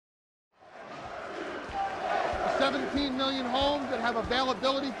17 million homes that have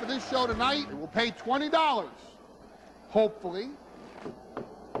availability for this show tonight, it will pay $20, hopefully,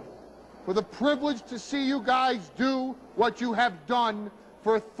 for the privilege to see you guys do what you have done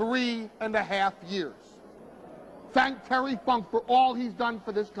for 3.5 years. Thank Terry Funk for all he's done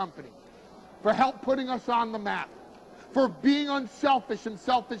for this company, for help putting us on the map, for being unselfish in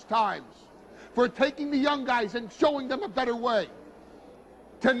selfish times, for taking the young guys and showing them a better way.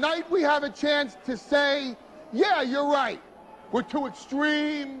 Tonight we have a chance to say, yeah, you're right. We're too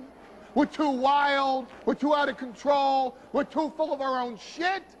extreme, we're too wild, we're too out of control, we're too full of our own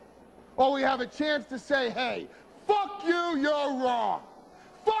shit. Or we have a chance to say, hey, fuck you, you're wrong.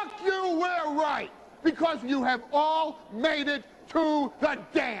 Fuck you, we're right. Because you have all made it to the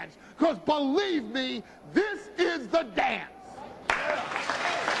dance. Because believe me, this is the dance.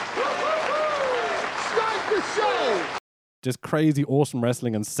 Start the show. Just crazy, awesome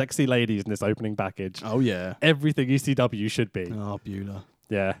wrestling and sexy ladies in this opening package. Oh, yeah. Everything ECW should be. Oh, Beulah.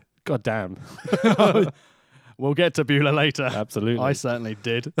 Yeah. God damn. We'll get to Beulah later. Absolutely. I certainly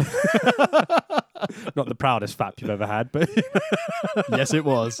did. Not the proudest fap you've ever had, but Yes, it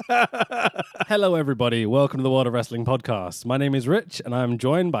was. hello, everybody. Welcome to the World of Wrestling podcast. My name is Rich, and I'm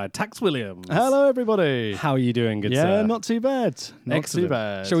joined by Tax Williams. Hello, everybody. How are you doing, good Yeah, sir? not too bad. Not Excellent. too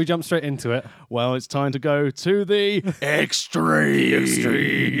bad. Shall we jump straight into it? Well, it's time to go to the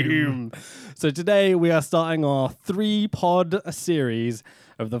extreme. So today we are starting our 3-pod series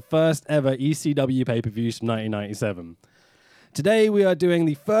of the first ever ECW pay-per-views from 1997. Today we are doing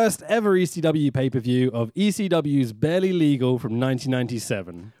the first ever ECW pay-per-view of ECW's Barely Legal from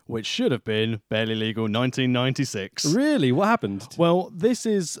 1997. Which should have been Barely Legal 1996. Really? What happened? Well, this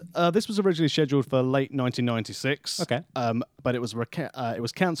was originally scheduled for late 1996. Okay. But it was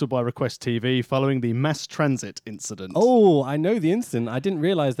cancelled by Request TV following the mass transit incident. Oh, I know the incident. I didn't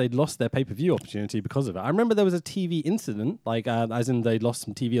realize they'd lost their pay-per-view opportunity because of it. I remember there was a TV incident, like as in they lost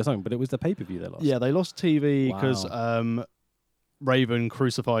some TV or something, but it was the pay-per-view they lost. Yeah, they lost TV because Wow. Raven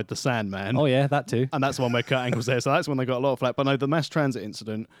crucified the Sandman. Oh yeah, that too. And that's the one where Kurt Angle's there. So that's when they got a lot of flack. But no, the mass transit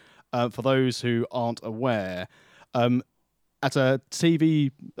incident, for those who aren't aware, at a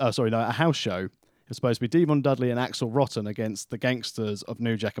a house show, it was supposed to be Devon Dudley and Axel Rotten against the Gangsters of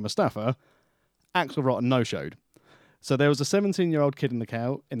New Jack and Mustafa. Axel Rotten no-showed. So there was a 17-year-old kid in the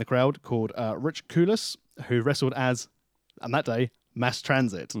crowd called Rich Koulis, who wrestled as, on that day, Mass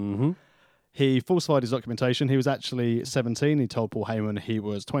Transit. Mm-hmm. He falsified his documentation. He was actually 17. He told Paul Heyman he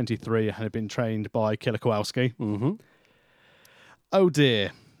was 23 and had been trained by Killer Kowalski. Mm-hmm. Oh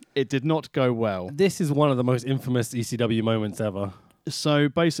dear, it did not go well. This is one of the most infamous ECW moments ever. So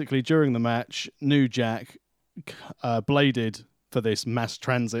basically, during the match, New Jack bladed for this mass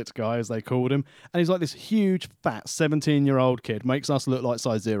transit guy, as they called him. And he's like this huge, fat 17-year-old kid. Makes us look like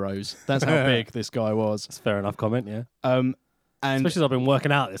size zeros. That's how big this guy was. That's a fair enough comment, yeah. And Especially as I've been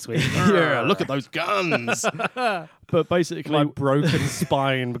working out this week. yeah, look at those guns. But basically, My broken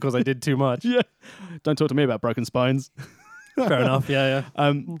spine because I did too much. yeah, don't talk to me about broken spines. Fair enough, yeah.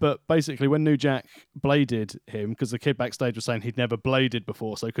 But basically, when New Jack bladed him, because the kid backstage was saying he'd never bladed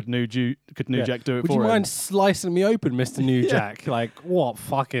before, so could New Jack do it Would for you him? mind slicing me open, Mr. New Jack? Like, what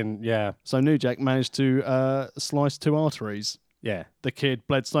fucking, yeah. So New Jack managed to slice 2 arteries. Yeah. The kid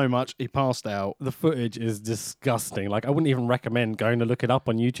bled so much he passed out. The footage is disgusting. Like, I wouldn't even recommend going to look it up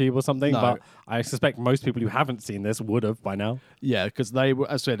on YouTube or something, No. but I suspect most people who haven't seen this would have by now. Yeah, because they were,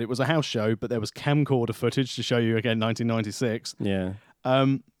 as I said, it was a house show, but there was camcorder footage to show you again 1996. Yeah.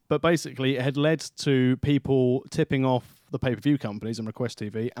 But basically, it had led to people tipping off the pay-per-view companies and Request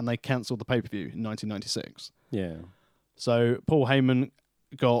TV, and they cancelled the pay-per-view in 1996. Yeah. So Paul Heyman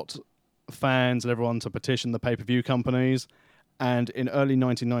got fans and everyone to petition the pay-per-view companies, and in early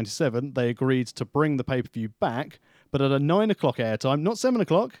 1997, they agreed to bring the pay-per-view back, but at a 9 o'clock airtime, not 7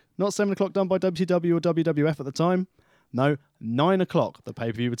 o'clock, not 7 o'clock done by WCW or WWF at the time. No, 9 o'clock the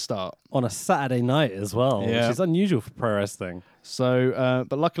pay-per-view would start. On a Saturday night as well, Yeah. which is unusual for pro wrestling. So,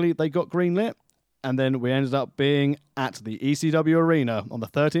 but luckily they got greenlit, and then we ended up being at the ECW Arena on the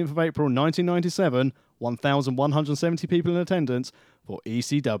 13th of April 1997, 1,170 people in attendance for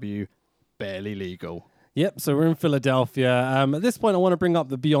ECW Barely Legal. Yep, so we're in Philadelphia. At this point, I want to bring up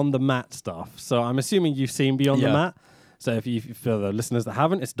the Beyond the Mat stuff. So I'm assuming you've seen Beyond the Yeah. Mat. So if for the listeners that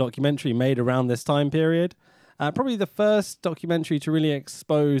haven't, it's a documentary made around this time period. Probably the first documentary to really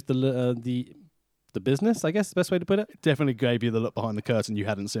expose the business, I guess, the best way to put it. Definitely gave you the look behind the curtain you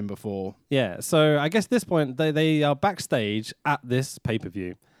hadn't seen before. Yeah, so I guess at this point, they are backstage at this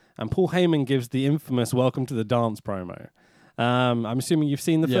pay-per-view. And Paul Heyman gives the infamous Welcome to the Dance promo. I'm assuming you've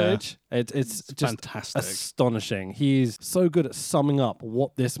seen the footage. It's just fantastic. astonishing. He's so good at summing up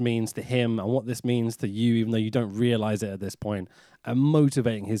what this means to him and what this means to you, even though you don't realize it at this point, and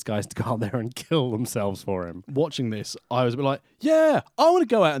motivating his guys to go out there and kill themselves for him. Watching this, I was a bit like, yeah, I want to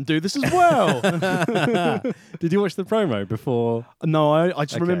go out and do this as well. Did you watch the promo before? No, I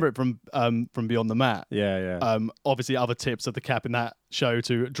just Okay. remember it from Beyond the Mat. Yeah, yeah. Obviously, other tips of the cap in that show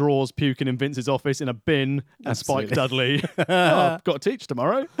to Draws puking in Vince's office in a bin and Spike Dudley. Oh, I've got to teach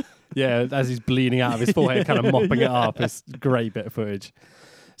tomorrow. Yeah, as he's bleeding out of his forehead, kind of mopping it up. It's a great bit of footage.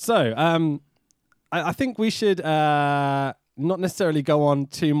 So, I think we should not necessarily go on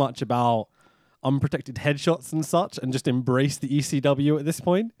too much about unprotected headshots and such, and just embrace the ECW at this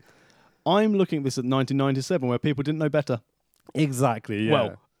point. I'm looking at this at 1997, where people didn't know better. Exactly. Yeah.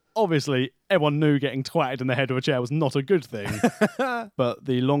 Well, obviously, everyone knew getting twatted in the head of a chair was not a good thing, but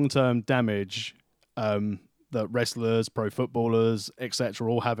the long-term damage that wrestlers, pro footballers,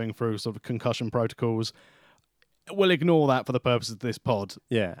 etc., all having through sort of concussion protocols, we'll ignore that for the purposes of this pod.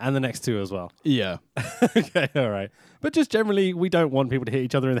 Yeah, and the next two as well. Yeah. Okay, all right. But just generally, we don't want people to hit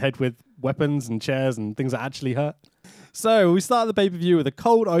each other in the head with weapons and chairs and things that actually hurt. So we start the pay-per-view with a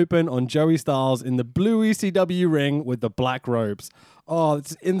cold open on Joey Styles in the blue ECW ring with the black robes. Oh,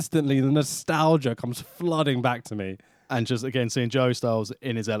 it's instantly, the nostalgia comes flooding back to me. And just, again, seeing Joey Styles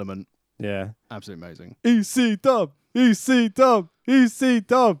in his element. Yeah. Absolutely amazing. EC-Dub! EC-Dub!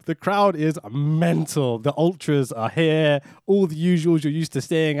 EC-Dub! The crowd is mental. The ultras are here. All the usuals you're used to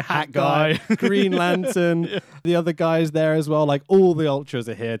seeing. Hat Guy, Green Lantern, the other guys there as well. Like, all the ultras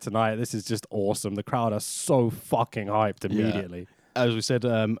are here tonight. This is just awesome. The crowd are so fucking hyped immediately. As we said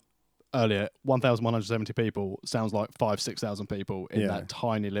earlier, 1,170 people sounds like 5,000-6,000 people in that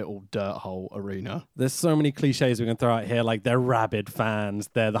tiny little dirt hole arena. There's so many cliches we can throw out here. Like, they're rabid fans.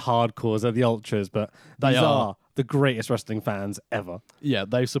 They're the hardcores. They're the ultras. But these are the greatest wrestling fans ever. Yeah,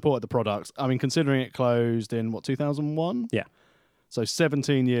 they've supported the products. I mean, considering it closed in, 2001? Yeah. So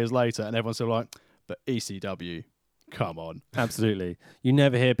 17 years later, and everyone's still like, but ECW, come on. Absolutely. You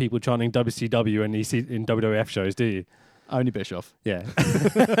never hear people chanting WCW in WWF shows, do you? Only Bischoff. Yeah.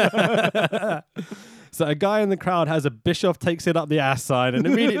 So a guy in the crowd has a Bischoff takes it up the ass sign, and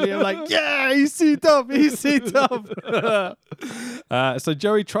immediately I'm like, yeah, EC-Dub, EC-Dub. So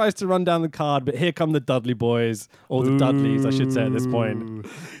Joey tries to run down the card, but here come the Dudley boys, or the Dudleys, I should say at this point.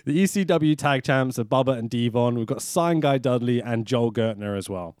 The ECW tag champs are Bubba and Devon. We've got Sign Guy Dudley and Joel Gertner as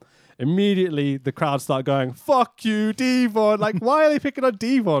well. Immediately, the crowd start going, fuck you, Devon. Like, why are they picking on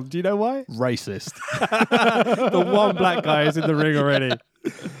Devon? Do you know why? Racist. The one black guy is in the ring already.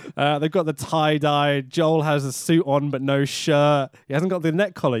 They've got the tie-dye. Joel has a suit on but no shirt. He hasn't got the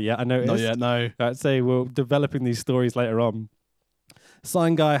neck collar yet, I noticed. Not yet, no. I'd say we're developing these stories later on.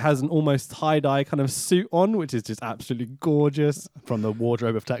 Sign Guy has an almost tie-dye kind of suit on, which is just absolutely gorgeous. From the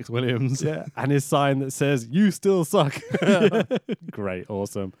wardrobe of Tex Williams. Yeah. And his sign that says, you still suck. Great,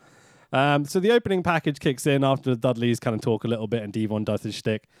 awesome. So the opening package kicks in after the Dudleys kind of talk a little bit and Devon does his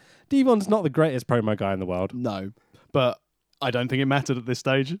shtick. Devon's not the greatest promo guy in the world. No, but I don't think it mattered at this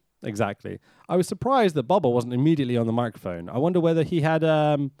stage. Exactly. I was surprised that Bubba wasn't immediately on the microphone. I wonder whether he had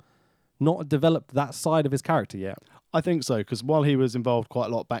not developed that side of his character yet. I think so, because while he was involved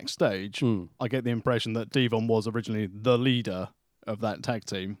quite a lot backstage, I get the impression that Devon was originally the leader of that tag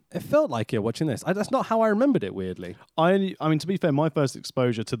team. It felt like it watching this. That's not how I remembered it, weirdly. I mean, to be fair, my first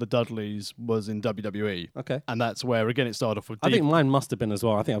exposure to the Dudleys was in WWE. Okay. And that's where, again, it started off with I think Devon. mine must have been as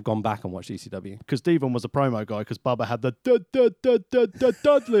well. I think I've gone back and watched ECW. Because Devon was a promo guy, because Bubba had the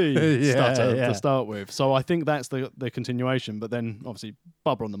Dudley Yeah, stutter yeah. to start with. So I think that's the continuation. But then, obviously,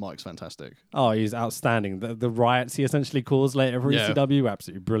 Bubba on the mic's fantastic. Oh, he's outstanding. The riots he essentially caused later for Yeah. ECW,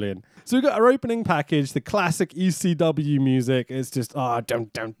 absolutely brilliant. So we've got our opening package, the classic ECW music. It's just, it's like,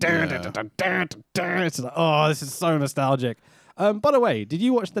 oh, this is so nostalgic. By the way, did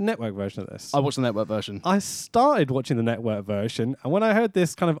you watch the network version of this? I watched the network version. I started watching the network version, and when I heard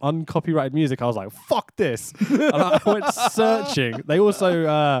this kind of uncopyrighted music, I was like, fuck this. And I went searching. They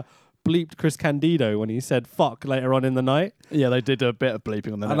also bleeped Chris Candido when he said fuck later on in the night. Yeah, they did a bit of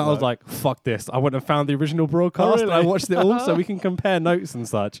bleeping on the And network. I was like, fuck this. I went and found the original broadcast and I really? watched it all so we can compare notes and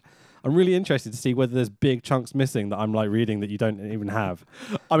such. I'm really interested to see whether there's big chunks missing that I'm like reading that you don't even have.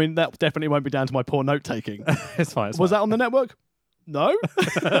 I mean, that definitely won't be down to my poor note taking. It's fine. It's Was fine. that on the network? No.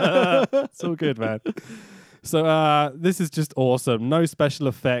 It's all good, man. So this is just awesome. No special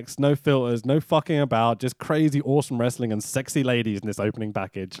effects, no filters, no fucking about, just crazy awesome wrestling and sexy ladies in this opening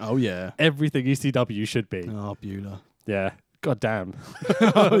package. Oh, yeah. Everything ECW should be. Oh, Beulah. Yeah. God damn.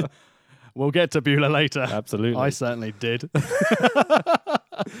 We'll get to Beulah later. Absolutely. I certainly did.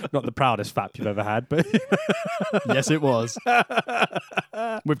 Not the proudest fap you've ever had, but Yes, it was.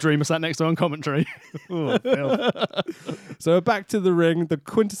 With Dreamer sat next to on commentary. So back to the ring, the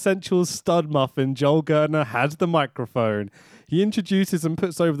quintessential stud muffin, Joel Gertner, has the microphone. He introduces and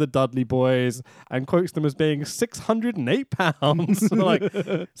puts over the Dudley boys and quotes them as being 608 pounds.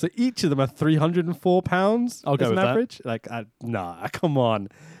 So each of them are 304 pounds. I'll go as with an that. average. Nah, come on.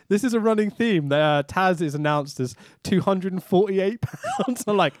 This is a running theme. Taz is announced as 248 pounds.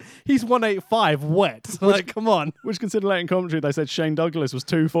 I'm like, he's 185 wet. Come on. Which, consider late in commentary, they said Shane Douglas was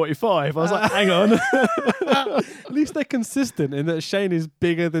 245. I was like, hang on. At least they're consistent in that Shane is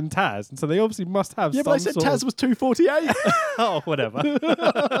bigger than Taz. And so they obviously must have Yeah, some but they said sort Taz was 248. Oh,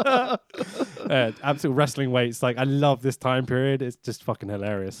 whatever. Absolute wrestling weights. I love this time period. It's just fucking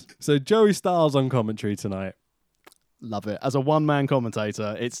hilarious. So Joey Styles on commentary tonight. Love it. As a one-man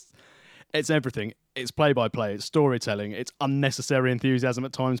commentator, it's everything. It's play-by-play. It's storytelling. It's unnecessary enthusiasm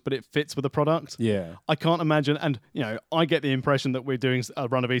at times, but it fits with the product. Yeah. I can't imagine, and I get the impression that we're doing a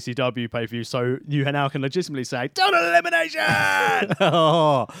run of ECW pay-per-view, so you now can legitimately say total elimination.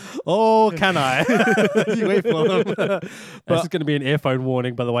 Can I? You wait for them. This is going to be an earphone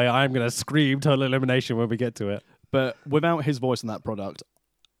warning, by the way. I'm going to scream total elimination when we get to it. But without his voice in that product,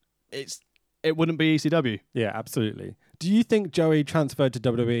 it wouldn't be ECW. Yeah, absolutely. Do you think Joey transferred to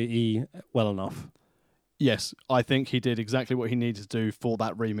WWE well enough? Yes, I think he did exactly what he needed to do for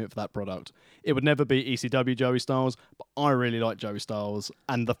that remit for that product. It would never be ECW Joey Styles, but I really like Joey Styles,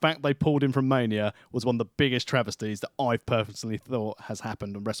 and the fact they pulled him from Mania was one of the biggest travesties that I've personally thought has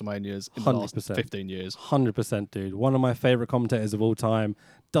happened on WrestleManias in the last 15 years. 100%, dude. One of my favorite commentators of all time.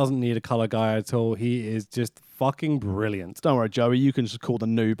 Doesn't need a color guy at all. He is just fucking brilliant. Don't worry, Joey, you can just call the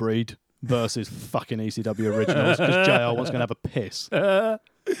new breed versus fucking ECW originals because JR wants going to have a piss.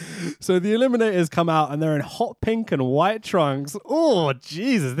 So the Eliminators come out and they're in hot pink and white trunks. Oh,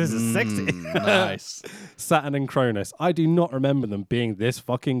 Jesus, this is sexy. Nice. Saturn and Cronus. I do not remember them being this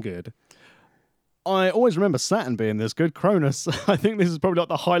fucking good. I always remember Saturn being this good. Cronus, I think this is probably like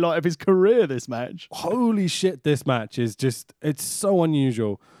the highlight of his career, this match. Holy shit, this match is just, it's so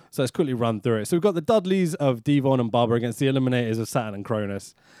unusual. So let's quickly run through it. So we've got the Dudleys of Devon and Bubba against the Eliminators of Saturn and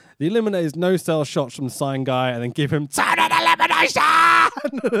Cronus. The Eliminators no-sell shots from the sign guy and then give him Saturn elimination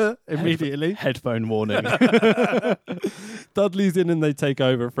immediately. Headphone warning. Dudley's in and they take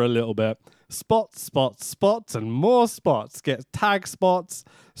over for a little bit. Spots, and more spots. Gets tag spots.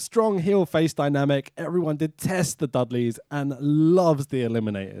 Strong heel face dynamic. Everyone detests the Dudleys and loves the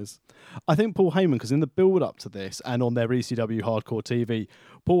Eliminators. I think Paul Heyman, because in the build-up to this and on their ECW Hardcore TV,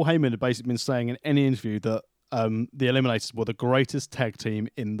 Paul Heyman had basically been saying in any interview that the Eliminators were the greatest tag team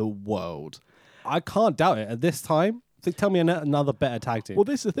in the world. I can't doubt it. At this time, tell me another better tag team. Well,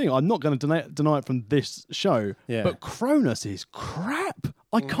 this is the thing. I'm not going to deny it from this show, Yeah. but Cronus is crap.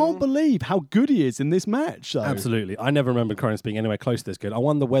 I can't believe how good he is in this match. Though. Absolutely. I never remembered Cronus being anywhere close to this good. I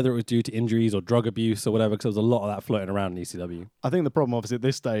wonder whether it was due to injuries or drug abuse or whatever, because there was a lot of that floating around in ECW. I think the problem, obviously, at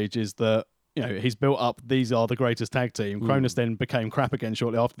this stage is that he's built up, these are the greatest tag team. Cronus then became crap again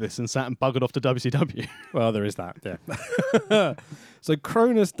shortly after this and sat and buggered off to WCW. Well, there is that, yeah. So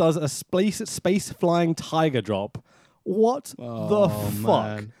Cronus does a space flying tiger drop. What the fuck?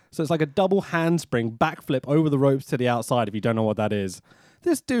 Man. So it's like a double handspring backflip over the ropes to the outside, if you don't know what that is.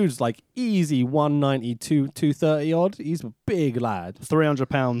 This dude's like easy 192, 230 odd. He's a big lad. 300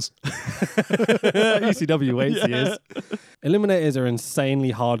 pounds. ECW weights he is. Eliminators are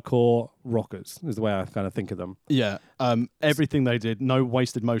insanely hardcore rockers, is the way I kind of think of them. Yeah. Everything they did, no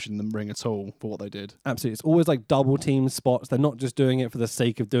wasted motion in the ring at all for what they did. Absolutely. It's always like double team spots. They're not just doing it for the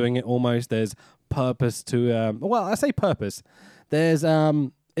sake of doing it almost. There's purpose to, well, I say purpose. There's,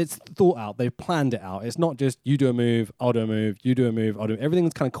 it's thought out. They've planned it out. It's not just you do a move, I'll do a move, you do a move, I'll do.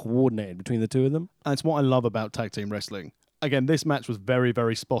 Everything's kind of coordinated between the two of them. And it's what I love about tag team wrestling. Again, this match was very,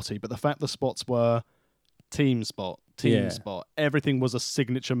 very spotty, but the fact the spots were team spot, everything was a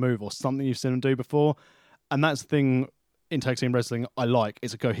signature move or something you've seen them do before. And that's the thing in tag team wrestling I like.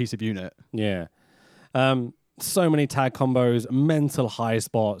 It's a cohesive unit. Yeah. So many tag combos, mental high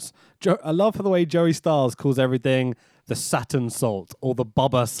spots. I love the way Joey Styles calls everything the Saturn Salt or the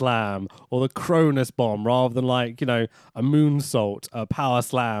Bubba Slam or the Cronus Bomb rather than like, a Moonsault, a Power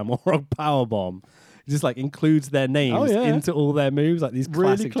Slam or a Power Bomb. He just like includes their names into all their moves, like these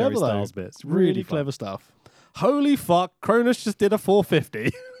classic Joey Styles bits. Really clever stuff. Holy fuck, Cronus just did a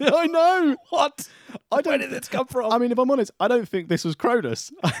 450. I know. What? Where did this come from? I mean, if I'm honest, I don't think this was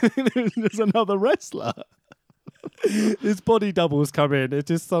Cronus. I think it was just another wrestler. His body doubles come in. It's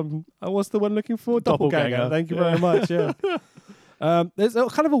just some. What's the one looking for? Doppelganger. Doppelganger. Thank you very much. Yeah. There's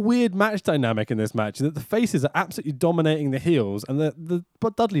kind of a weird match dynamic in this match that the faces are absolutely dominating the heels, and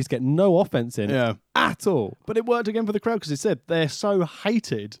but Dudleys get no offense in at all. But it worked again for the crowd because it said they're so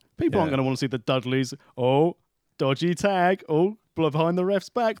hated. People aren't going to want to see the Dudleys. Oh, dodgy tag. Oh, behind the ref's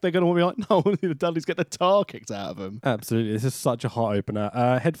back. They're going to want to be like, no, I want to see the Dudleys get the tar kicked out of them. Absolutely. This is such a hot opener.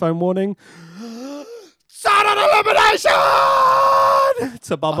 Headphone warning. Sudden elimination!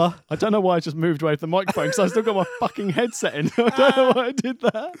 To Bubba. I don't know why I just moved away from the microphone because I still got my fucking headset in. I don't know why I did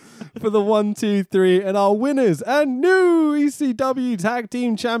that. For the 1, 2, 3, and our winners and new ECW Tag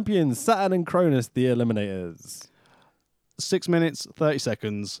Team Champions, Saturn and Cronus, the Eliminators. 6 minutes, 30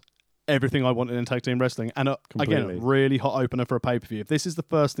 seconds. Everything I wanted in tag team wrestling. And again, really hot opener for a pay-per-view. If this is the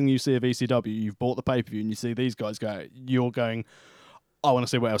first thing you see of ECW, you've bought the pay-per-view and you see these guys go, you're going, I want to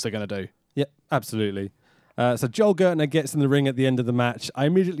see what else they're going to do. Yep, absolutely. So Joel Gertner gets in the ring at the end of the match. I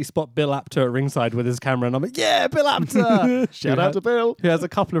immediately spot Bill Apter at ringside with his camera, and I'm like, yeah, Bill Apter! Shout out to Bill. Who has a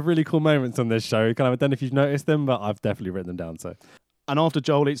couple of really cool moments on this show. I don't know if you've noticed them, but I've definitely written them down. So, and after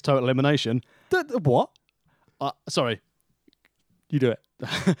Joel eats total elimination... What? Sorry. You do it.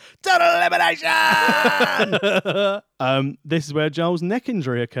 Total elimination! This is where Joel's neck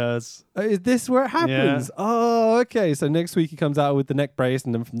injury occurs. Is this where it happens? Yeah. Oh, okay. So next week he comes out with the neck brace,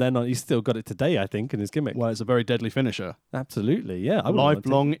 and then from then on he's still got it today, I think, in his gimmick. Well, it's a very deadly finisher. Absolutely, yeah.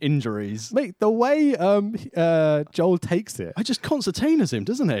 Lifelong injuries. Mate, the way Joel takes it. I just concertinas him,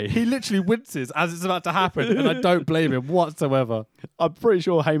 doesn't he? He literally winces as it's about to happen, and I don't blame him whatsoever. I'm pretty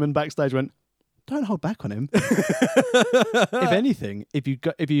sure Heyman backstage went, don't hold back on him. If anything, if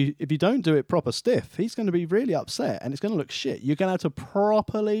you don't do it proper stiff, he's going to be really upset and it's going to look shit. You're going to have to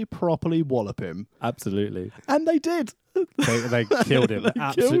properly wallop him. Absolutely. And they did. They killed him.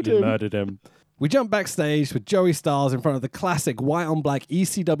 Absolutely murdered him. We jump backstage with Joey Styles in front of the classic white on black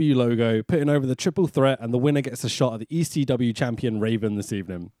ECW logo, putting over the triple threat, and the winner gets a shot at the ECW champion Raven this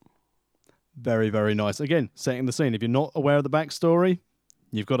evening. Very, very nice. Again, setting the scene. If you're not aware of the backstory,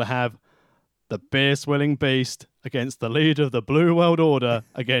 you've got to have the beer-swilling beast against the leader of the Blue World Order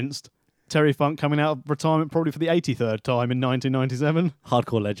against Terry Funk coming out of retirement probably for the 83rd time in 1997.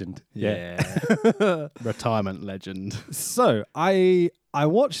 Hardcore legend. Yeah. Retirement legend. So I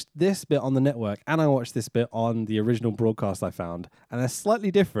watched this bit on the network and I watched this bit on the original broadcast I found, and they're slightly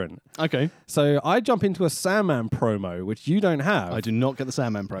different. Okay. So I jump into a Sandman promo, which you don't have. I do not get the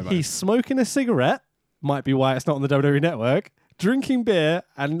Sandman promo. He's smoking a cigarette. Might be why it's not on the WWE network. Drinking beer,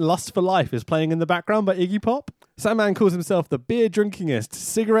 and Lust for Life is playing in the background by Iggy Pop. Sandman calls himself the beer drinkingest,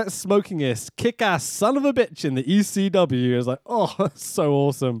 cigarette smokingest, kick-ass son of a bitch in the ECW. It's like, oh, that's so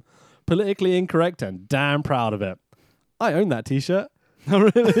awesome. Politically incorrect and damn proud of it. I own that t-shirt.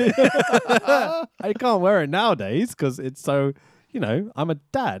 Oh, really? I can't wear it nowadays because it's so, I'm a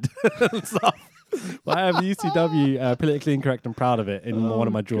dad and stuff. But I have the ECW politically incorrect and proud of it in one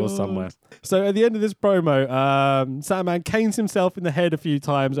of my drawers somewhere. So at the end of this promo, Sandman canes himself in the head a few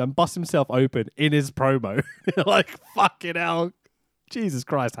times and busts himself open in his promo. Like, fucking hell. Jesus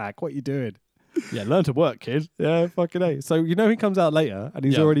Christ, Hack, what are you doing? Yeah, learn to work, kid. Yeah, fucking A. So he comes out later and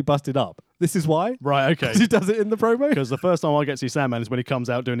he's already busted up. This is why? Right, okay. Because he does it in the promo? Because the first time I get to see Sandman is when he comes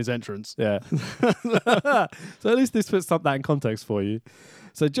out doing his entrance. Yeah. So at least this puts that in context for you.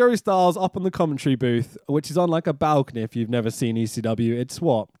 So Joey Styles up on the commentary booth, which is on like a balcony if you've never seen ECW. It's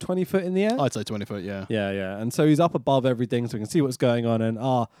what, 20 foot in the air? I'd say 20 foot, yeah. Yeah. And so he's up above everything so we can see what's going on. And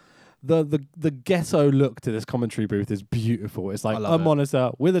the ghetto look to this commentary booth is beautiful. It's like a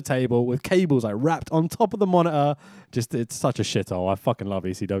monitor with a table with cables like wrapped on top of the monitor. Just, it's such a shithole. I fucking love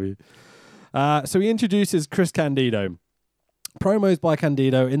ECW. So he introduces Chris Candido. Promos by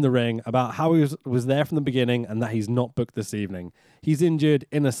Candido in the ring about how he was there from the beginning and that he's not booked this evening. He's injured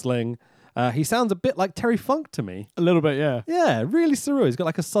in a sling. He sounds a bit like Terry Funk to me. A little bit, yeah. Yeah, really surreal. He's got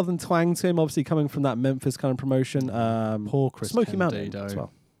like a southern twang to him, obviously coming from that Memphis kind of promotion. Poor Chris Smoky Candido. Mountain as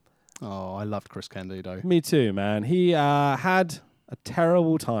well. Oh, I loved Chris Candido. Me too, man. He had a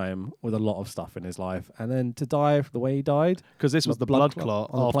terrible time with a lot of stuff in his life, and then to die the way he died. Because this was the blood clot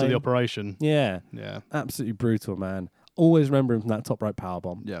after the operation. Yeah. Yeah. Absolutely brutal, man. Always remember him from that top rope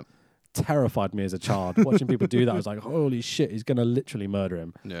powerbomb. Yeah. Terrified me as a child. Watching people do that, I was like, holy shit, he's going to literally murder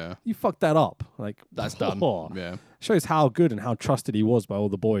him. Yeah. You fucked that up. Like, that's done. Yeah. Shows how good and how trusted he was by all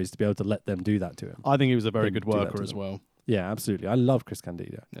the boys to be able to let them do that to him. I think he was a very good worker as well. Yeah, absolutely. I love Chris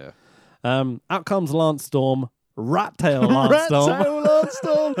Candido. Yeah. Out comes Lance Storm. Rat tail Lance Storm. Rat tail Lance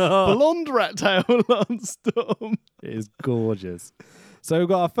Storm. Blonde rat tail Lance Storm. It is gorgeous. So we've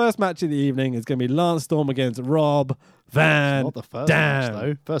got our first match of the evening. It's going to be Lance Storm against Rob Van Not the first Dam. match,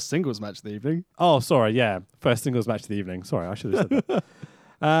 though. First singles match of the evening. Oh, sorry. Yeah. First singles match of the evening. Sorry, I should have said that.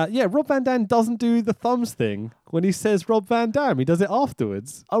 Rob Van Dam doesn't do the thumbs thing when he says Rob Van Dam. He does it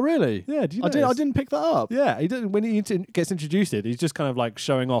afterwards. Oh, really? Yeah, do you I notice? didn't pick that up. Yeah, he didn't. When he gets introduced, he's just kind of like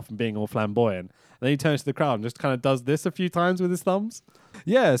showing off and being all flamboyant. And then he turns to the crowd and just kind of does this a few times with his thumbs.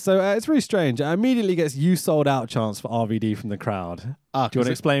 Yeah, so it's really strange. It immediately gets "you sold out" chants for RVD from the crowd. Do you want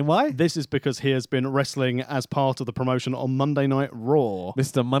to explain why? This is because he has been wrestling as part of the promotion on Monday Night Raw.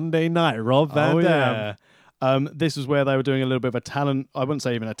 Mr. Monday Night, Rob Van Dam. Yeah. This is where they were doing a little bit of a talent, I wouldn't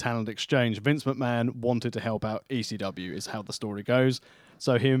say even a talent exchange. Vince McMahon wanted to help out ECW, is how the story goes.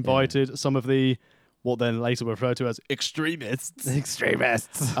 So he invited some of the, what then later were referred to as extremists,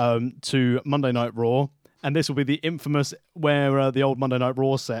 to Monday Night Raw. And this will be the infamous where the old Monday Night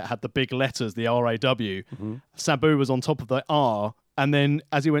Raw set had the big letters, the RAW. Mm-hmm. Sabu was on top of the R, and then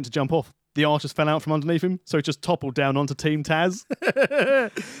as he went to jump off, the R just fell out from underneath him, so he just toppled down onto Team Taz.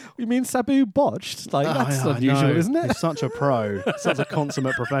 You mean Sabu botched? Like, that's unusual, isn't it? He's such a pro, such a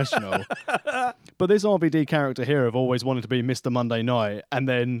consummate professional. But this RVD character here have always wanted to be Mr. Monday Night, and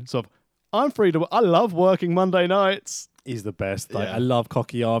then sort of, I love working Monday nights. He's the best. Like, Yeah. I love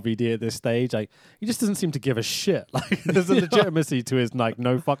cocky RVD at this stage. Like, he just doesn't seem to give a shit. Like, there's a legitimacy to his like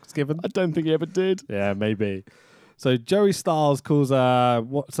no fucks given. I don't think he ever did. Yeah, maybe. So Joey Styles calls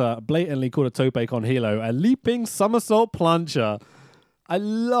what's blatantly called a tope con hilo a leaping somersault plancher. I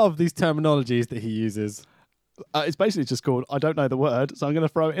love these terminologies that he uses. It's basically just called, I don't know the word, so I'm going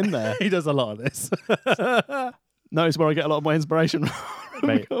to throw it in there. He does a lot of this. Notice where I get a lot of my inspiration from.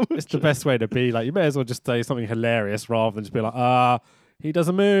 Mate, it's the best way to be. Like, you may as well just say something hilarious rather than just be like, he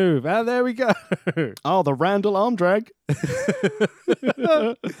doesn't move. Ah, there we go. Oh, the Randall arm drag.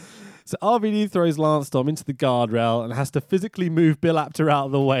 So RVD throws Lance Storm into the guardrail and has to physically move Bill Apter out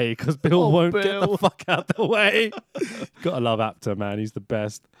of the way because Bill won't get the Bill. fuck out the way. Gotta love Apter, man. He's the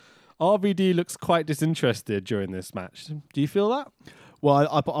best. RVD looks quite disinterested during this match. Do you feel that? Well,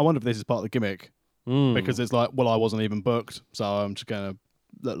 I wonder if this is part of the gimmick. Mm. Because it's like, well, I wasn't even booked, so I'm just going to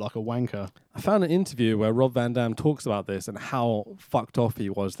look like a wanker. I found an interview where Rob Van Dam talks about this and how fucked off he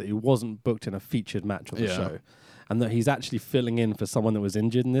was that he wasn't booked in a featured match on the Yeah. show. And that he's actually filling in for someone that was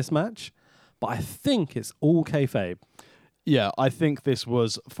injured in this match. But I think it's all kayfabe. Yeah, I think this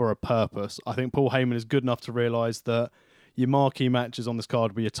was for a purpose. I think Paul Heyman is good enough to realise that your marquee matches on this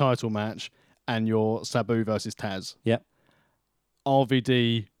card were your title match and your Sabu versus Taz. Yep.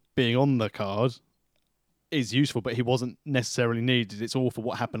 RVD being on the card is useful, but he wasn't necessarily needed. It's all for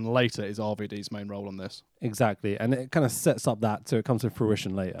what happened later is RVD's main role on this. Exactly. And it kind of sets up that so it comes to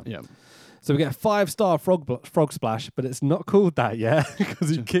fruition later. Yeah. So we get a 5-star frog splash, but it's not called that yet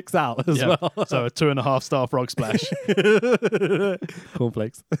because he kicks out as well. So a 2.5-star frog splash.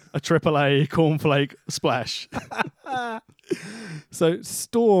 Cornflakes. A AAA cornflake splash. So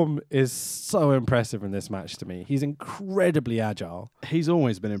Storm is so impressive in this match to me. He's incredibly agile. He's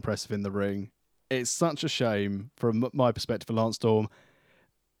always been impressive in the ring. It's such a shame from my perspective for Lance Storm.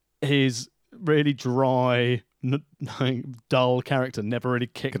 His really dry, dull character never really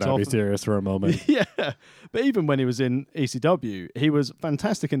kicked Can I off. be serious for a moment? Yeah. But even when he was in ECW, he was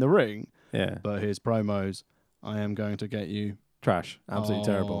fantastic in the ring. Yeah. But his promos, I am going to get you. Trash. Absolutely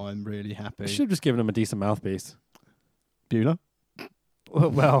terrible. I'm really happy. I should have just given him a decent mouthpiece. Bueller?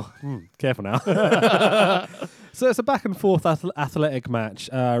 Well, careful now. So it's a back and forth athletic match.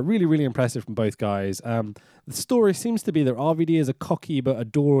 Really, really impressive from both guys. The story seems to be that RVD is a cocky but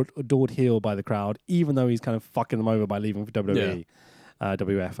adored heel by the crowd, even though he's kind of fucking them over by leaving for WWE.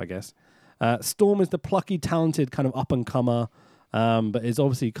 WF, I guess. Storm is the plucky, talented kind of up-and-comer, but is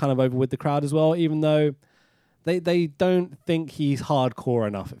obviously kind of over with the crowd as well, even though they don't think he's hardcore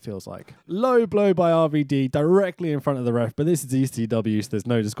enough, it feels like. Low blow by RVD directly in front of the ref, but this is ECW, so there's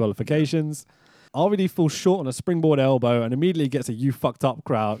no disqualifications. RVD falls short on a springboard elbow and immediately gets a you fucked up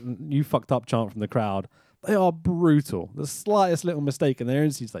chant from the crowd. They are brutal. The slightest little mistake and they're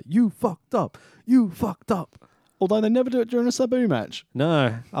instantly like, you fucked up. Although they never do it during a Sabu match.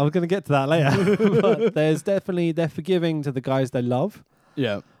 No, I was going to get to that later. But they're forgiving to the guys they love.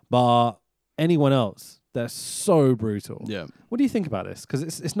 Yeah. But anyone else, they're so brutal. Yeah. What do you think about this? Because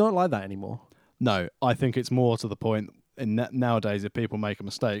it's not like that anymore. No, I think it's more to the point nowadays if people make a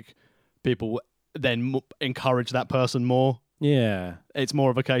mistake, people then encourage that person more. Yeah. It's more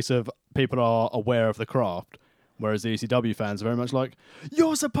of a case of people are aware of the craft, whereas the ECW fans are very much like,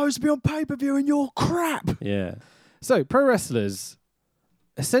 you're supposed to be on pay-per-view and you're crap. Yeah. So pro wrestlers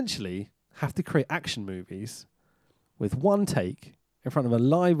essentially have to create action movies with one take in front of a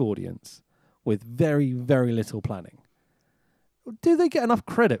live audience with very, very little planning. Do they get enough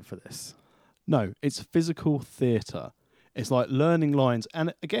credit for this? No, it's physical theatre. It's like learning lines.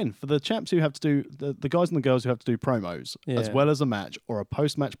 And again, for the chaps who have to do, the guys and the girls who have to do promos, as Yeah. well as a match or a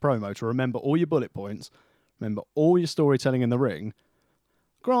post-match promo, to remember all your bullet points, remember all your storytelling in the ring.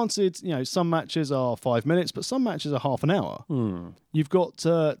 Granted, some matches are 5 minutes, but some matches are half an hour. You've got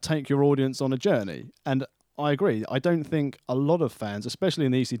to take your audience on a journey. And I agree. I don't think a lot of fans, especially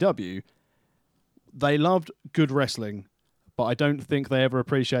in the ECW, they loved good wrestling, but I don't think they ever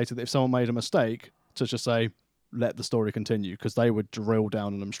appreciated that if someone made a mistake to just say, let the story continue, because they would drill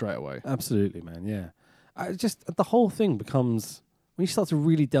down on them straight away. Absolutely, man. Yeah. The whole thing becomes, when you start to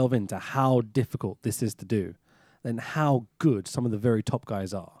really delve into how difficult this is to do, then how good some of the very top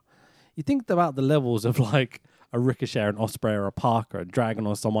guys are. You think about the levels of like a Ricochet, an Ospreay, or a Parker, a Dragon,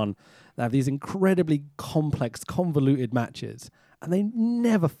 or someone that have these incredibly complex, convoluted matches, and they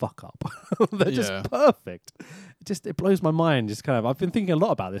never fuck up. They're just perfect. It blows my mind. Just kind of, I've been thinking a lot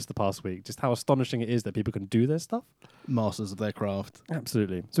about this the past week, just how astonishing it is that people can do this stuff. Masters of their craft.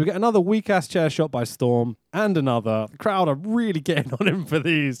 Absolutely. So we get another weak-ass chair shot by Storm, and another. The crowd are really getting on him for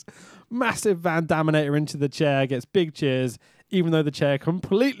these. Massive Van Daminator into the chair, gets big cheers, even though the chair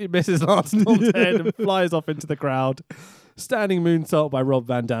completely misses Lance Storm's head and flies off into the crowd. Standing moonsault by Rob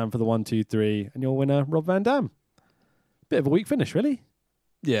Van Dam for the 1-2-3, and your winner, Rob Van Dam. Bit of a weak finish, really.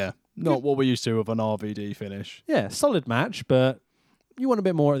 Yeah, not what we're used to of an RVD finish. Yeah, solid match, but you want a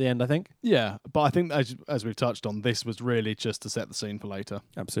bit more at the end, I think. Yeah, but I think as we've touched on, this was really just to set the scene for later.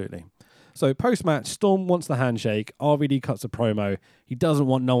 Absolutely. So post-match, Storm wants the handshake. RVD cuts a promo. He doesn't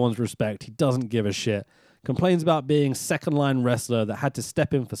want no one's respect. He doesn't give a shit. Complains about being second-line wrestler that had to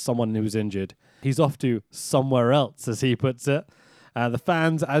step in for someone who was injured. He's off to somewhere else, as he puts it. The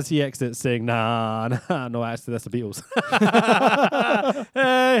fans, as he exits, sing, nah, no, actually, that's the Beatles.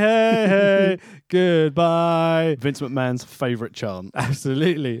 Hey, hey, hey, goodbye. Vince McMahon's favourite chant.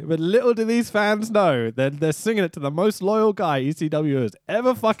 Absolutely. But little do these fans know, they're singing it to the most loyal guy ECW has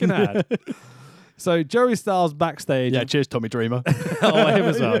ever fucking had. So Joey Styles backstage. Yeah, cheers, Tommy Dreamer. Oh, him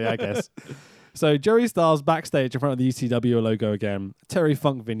as well, yeah, I guess. So Joey Styles backstage in front of the ECW logo again. Terry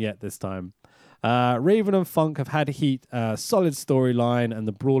Funk vignette this time. Raven and Funk have had heat, solid storyline, and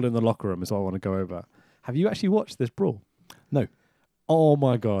the brawl in the locker room is what I want to go over. Have you actually watched this brawl? No. Oh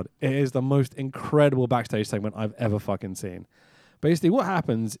my God. It is the most incredible backstage segment I've ever fucking seen. Basically, what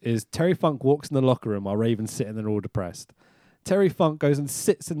happens is Terry Funk walks in the locker room while Raven's sitting there all depressed. Terry Funk goes and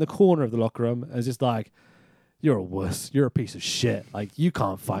sits in the corner of the locker room and is just like, you're a wuss. You're a piece of shit. Like, you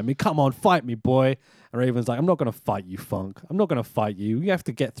can't fight me. Come on, fight me, boy. And Raven's like, I'm not going to fight you, Funk. I'm not going to fight you. You have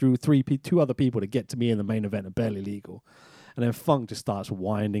to get through two other people to get to me in the main event of Barely Legal. And then Funk just starts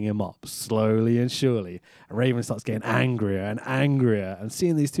winding him up slowly and surely. And Raven starts getting angrier and angrier. And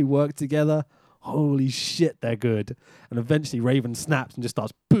seeing these two work together, holy shit, they're good. And eventually Raven snaps and just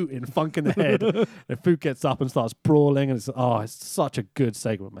starts booting Funk in the head. And Funk gets up and starts brawling. And it's such a good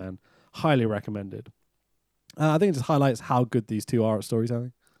segment, man. Highly recommended. I think it just highlights how good these two are at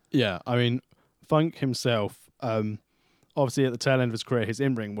storytelling. Yeah, I mean, Funk himself, obviously at the tail end of his career, his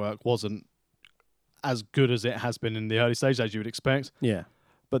in-ring work wasn't as good as it has been in the early stages, as you would expect. Yeah.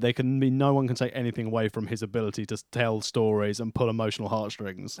 But no one can take anything away from his ability to tell stories and pull emotional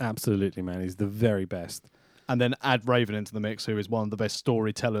heartstrings. Absolutely, man. He's the very best. And then add Raven into the mix, who is one of the best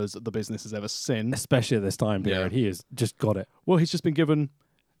storytellers that the business has ever seen. Especially at this time period. Yeah. He has just got it. Well, he's just been given,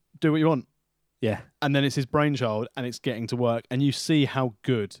 do what you want. Yeah. And then it's his brainchild and it's getting to work. And you see how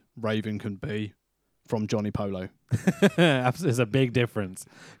good Raven can be from Johnny Polo. There's a big difference.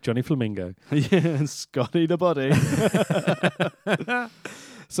 Johnny Flamingo. Yeah, Scotty the Body.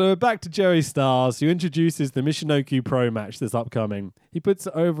 So we're back to Joey Styles, who introduces the Michinoku Pro match that's upcoming. He puts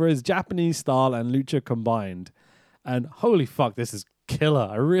it over as Japanese style and lucha combined. And holy fuck, this is killer.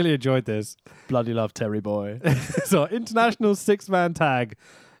 I really enjoyed this. Bloody love Terry Boy. So international six-man tag.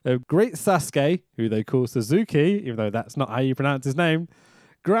 Great Sasuke, who they call Suzuki, even though that's not how you pronounce his name,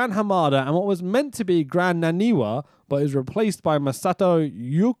 Gran Hamada, and what was meant to be Gran Naniwa, but is replaced by Masato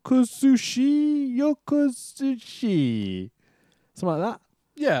Yokosushi. Something like that.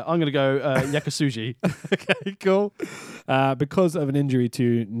 Yeah, I'm going to go Yakusuji. Okay, cool. Because of an injury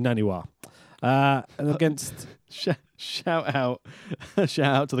to Naniwa. And against... Shout out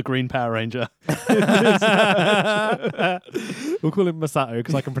to the Green Power Ranger. We'll call him Masato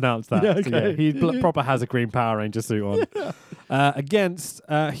because I can pronounce that. Yeah, okay. So, yeah, he proper has a Green Power Ranger suit on. Against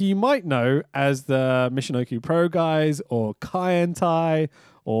who you might know as the Michinoku Pro guys or Kai and Tai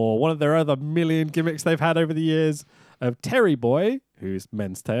or one of their other million gimmicks they've had over the years of Terry Boy, who's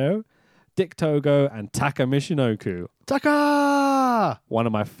Men's Teo, Dick Togo, and Taka Michinoku. Taka! One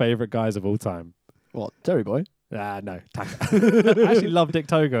of my favorite guys of all time. What, Terry Boy? No, Taka. I actually love Dick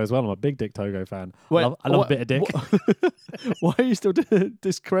Togo as well. I'm a big Dick Togo fan. Wait, I love a bit of Dick. Why are you still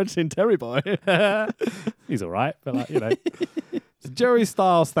discrediting Terry Boy? He's all right, but like, you know. So Joey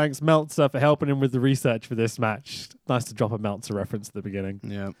Styles thanks Meltzer for helping him with the research for this match. Nice to drop a Meltzer reference at the beginning.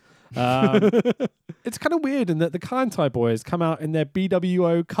 Yeah. It's kind of weird in that the Kantai boys come out in their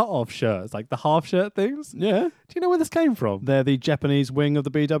BWO cut-off shirts, like the half shirt things. Yeah. Do you know where this came from? They're the Japanese wing of the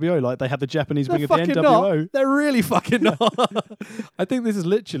BWO. Like they have the Japanese They're wing of the fucking NWO. not. They're really fucking not. I think this is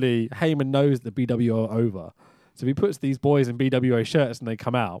literally Heyman knows the BWO are over. So he puts these boys in BWO shirts and they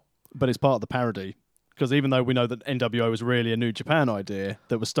come out. But it's part of the parody. Because even though we know that NWO was really a New Japan idea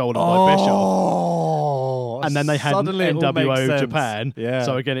that was stolen by Bischoff. Oh, And then they had suddenly it all makes NWO sense. Japan. Yeah.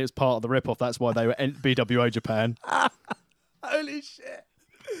 So again, it's part of the rip-off. That's why they were BWO Japan. Holy shit.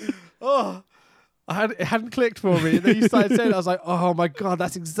 Oh, it hadn't clicked for me. And then you started saying it, I was like, oh my God,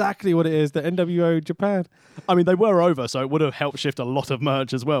 that's exactly what it is. The NWO Japan. I mean, they were over, so it would have helped shift a lot of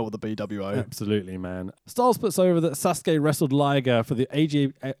merch as well with the BWO. Absolutely, man. Styles puts over that Sasuke wrestled Liger for the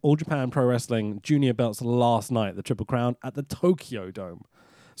AG All Japan Pro Wrestling Junior belts last night, the Triple Crown, at the Tokyo Dome.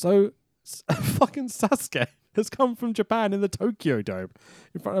 So, fucking Sasuke has come from Japan in the Tokyo Dome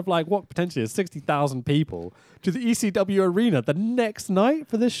in front of like what potentially is 60,000 people to the ECW arena the next night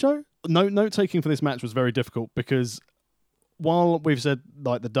for this show. Note taking for this match was very difficult because while we've said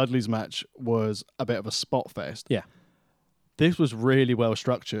like the Dudley's match was a bit of a spot fest, Yeah. this was really well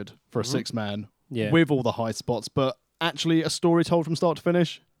structured for a 6-man Yeah. with all the high spots, but actually a story told from start to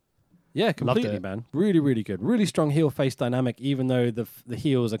finish. Yeah, completely, it. man. Really, really good. Really strong heel face dynamic, even though the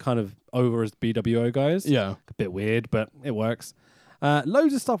heels are kind of over as BWO guys. Yeah. A bit weird, but it works.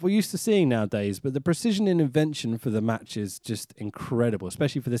 Loads of stuff we're used to seeing nowadays, but the precision and invention for the match is just incredible,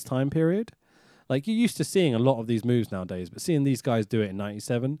 especially for this time period. Like, you're used to seeing a lot of these moves nowadays, but seeing these guys do it in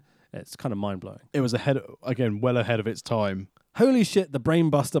 97, it's kind of mind-blowing. It was well ahead of its time. Holy shit, the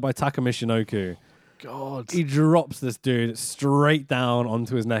Brainbuster by Taka Michinoku. God. He drops this dude straight down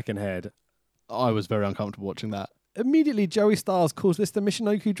onto his neck and head. I was very uncomfortable watching that. Immediately, Joey Styles calls this the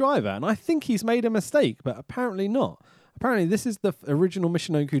Michinoku driver, and I think he's made a mistake, but apparently not. Apparently, this is the original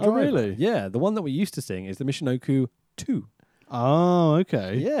Michinoku driver. Oh, really? Yeah, the one that we're used to seeing is the Michinoku 2. Oh,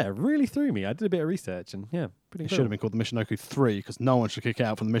 okay. Yeah, really threw me. I did a bit of research, and yeah, pretty It cool. should have been called the Michinoku 3 because no one should kick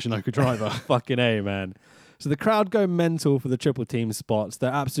out from the Michinoku driver. Fucking A, man. So the crowd go mental for the triple team spots. They're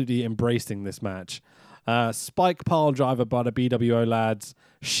absolutely embracing this match. Spike pile driver by the BWO lads.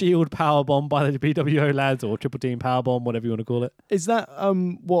 Shield powerbomb by the BWO lads, or triple team powerbomb, whatever you want to call it. Is that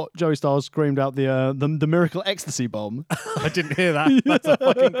what Joey Styles screamed out the Miracle Ecstasy Bomb? I didn't hear that. That's a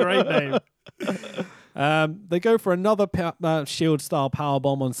fucking great name. They go for another shield style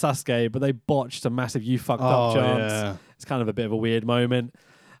powerbomb on Sasuke, but they botched a massive "you fucked up" chance. Yeah. It's kind of a bit of a weird moment.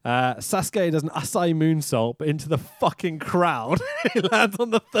 Sasuke does an Asai moonsault, but into the fucking crowd. He lands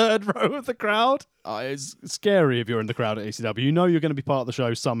on the third row of the crowd. It's scary if you're in the crowd at ECW. You know you're going to be part of the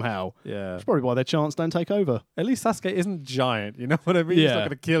show somehow. Yeah. That's probably why their chants don't take over. At least Sasuke isn't giant, you know what I mean? He's Yeah. not going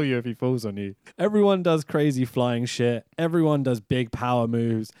to kill you if he falls on you. Everyone does crazy flying shit. Everyone does big power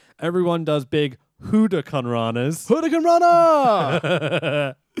moves. Everyone does big Hudakan Ranas. Hurricane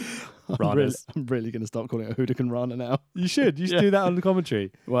Runner! Ranas. I'm really going to stop calling it a Hurricane Runner now. You should do that on the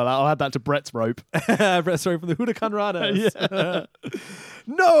commentary. Well, I'll add that to Brett's rope. Sorry, from the Hudakan Ranas.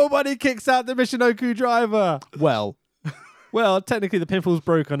 Nobody kicks out the Michinoku driver. Well, Technically the pinfall's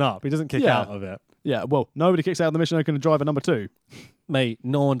broken up. He doesn't kick Yeah. out of it. yeah, well, nobody kicks out the Michinoku driver number 2. Mate,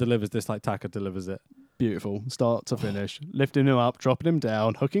 no one delivers this like Taka delivers it. Beautiful. Start to finish. Lifting him up, dropping him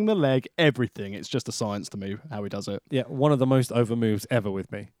down, hooking the leg, everything. It's just a science to me how he does it. Yeah, one of the most over moves ever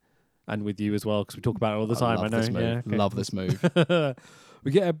with me. And with you as well, because we talk about it all the time. I love know. this move. Yeah, okay. Love this move.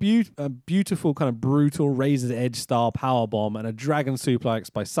 We get a beautiful kind of brutal razor's edge style power bomb and a dragon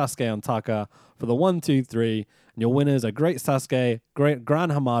suplex by Sasuke on Taka for the 1, 2, 3. And your winners are Great Sasuke, Great Gran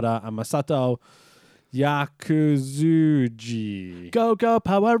Hamada, and Masato Yakuzuji. Go, go,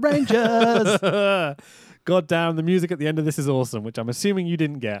 Power Rangers! God damn, the music at the end of this is awesome, which I'm assuming you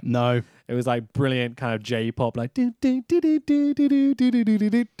didn't get. No. It was like brilliant kind of J-pop, like do do do do do do do do do do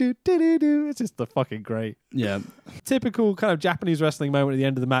do do do do. It's just the fucking great. Yeah. Typical kind of Japanese wrestling moment at the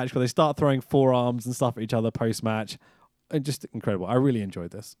end of the match where they start throwing forearms and stuff at each other post-match. Just incredible. I really enjoyed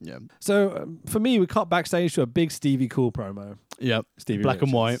this. Yeah. So for me, we cut backstage to a big Stevie Cool promo. Yeah. Stevie Black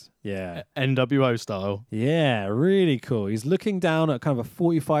and Richards. white. Yeah. NWO style. Yeah, really cool. He's looking down at kind of a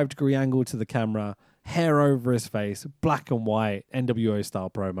 45-degree angle to the camera, hair over his face, black and white, NWO style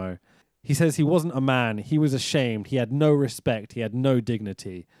promo. He says he wasn't a man. He was ashamed. He had no respect. He had no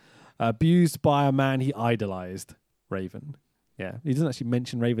dignity. Abused by a man he idolized, Raven. Yeah, he doesn't actually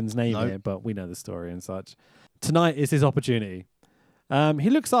mention Raven's name Nope. here, but we know the story and such. Tonight is his opportunity. He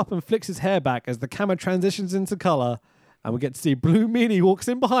looks up and flicks his hair back as the camera transitions into color, and we get to see Blue Meanie walks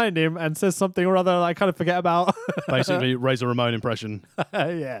in behind him and says something or other that I kind of forget about. Basically, Razor Ramon impression.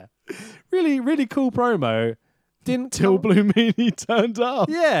 Yeah. Really, really cool promo. Didn't Till Blue Meanie turned up.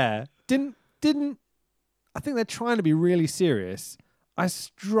 Yeah. Didn't I think they're trying to be really serious. I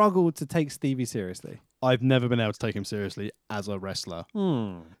struggled to take Stevie seriously. I've never been able to take him seriously as a wrestler.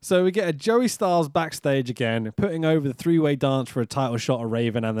 So we get a Joey Styles backstage again, putting over the three-way dance for a title shot of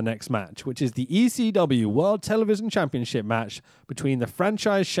Raven and the next match, which is the ECW World Television Championship match between the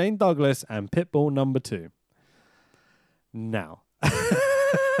franchise Shane Douglas and Pitbull number 2. Now,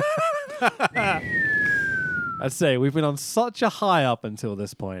 I'd say we've been on such a high up until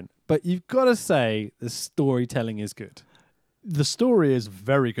this point, but you've got to say the storytelling is good. The story is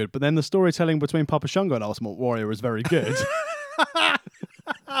very good, but then the storytelling between Papa Shango and Ultimate Warrior is very good.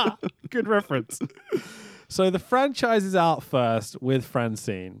 Good reference. So the franchise is out first with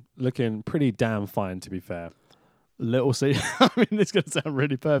Francine, looking pretty damn fine, to be fair. Little see, I mean, it's going to sound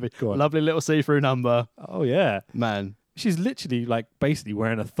really perfect. Go on. Lovely little see-through number. Oh, yeah. Man. She's literally, like, basically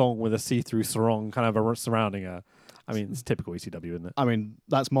wearing a thong with a see-through sarong kind of surrounding her. I mean, it's typical ECW, isn't it? I mean,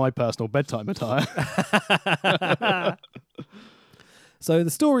 that's my personal bedtime attire. So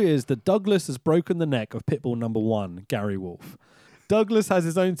the story is that Douglas has broken the neck of Pitbull number 1, Gary Wolf. Douglas has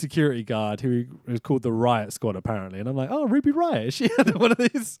his own security guard who is called the Riot Squad, apparently. And I'm like, oh, Ruby Riot, is she one of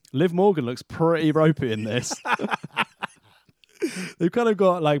these? Liv Morgan looks pretty ropey in this. They've kind of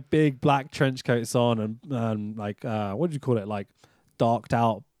got like big black trench coats on and like, what do you call it? Like darked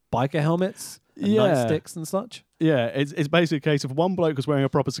out biker helmets and nightsticks and such. Yeah, it's basically a case of one bloke was wearing a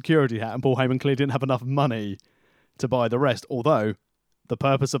proper security hat and Paul Heyman clearly didn't have enough money to buy the rest, although the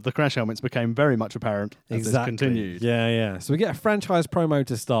purpose of the crash helmets became very much apparent as this continued. Yeah. So we get a franchise promo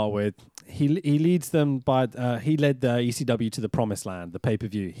to start with. He leads them by he led the ECW to the promised land, the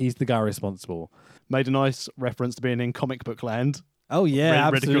pay-per-view. He's the guy responsible. Made a nice reference to being in comic book land. Oh yeah,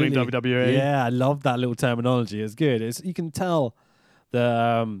 absolutely. Ridiculing WWE. Yeah, I love that little terminology. It's good. You can tell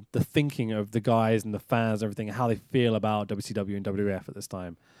the thinking of the guys and the fans, everything, how they feel about WCW and WWF at this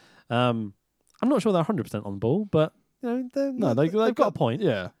time. I'm not sure they're 100% on ball, but you know, they've got a point.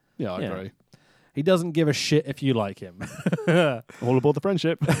 Yeah, I agree. He doesn't give a shit if you like him. All aboard the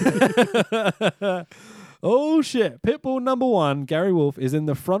friendship. Oh shit! Pitbull number 1, Gary Wolf, is in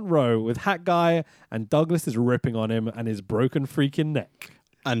the front row with Hat Guy, and Douglas is ripping on him and his broken freaking neck.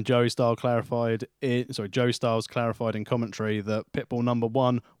 And Joey Styles clarified in commentary that Pitbull number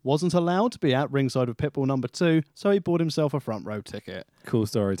 1 wasn't allowed to be at ringside with Pitbull number 2, so he bought himself a front row ticket. Cool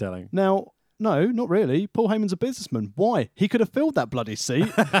storytelling. Now, no, not really. Paul Heyman's a businessman. Why? He could have filled that bloody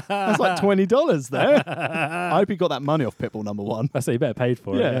seat. That's like $20 there. I hope he got that money off Pitbull number 1. I say you better paid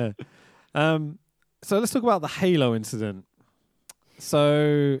for it. Yeah. So let's talk about the Halo incident.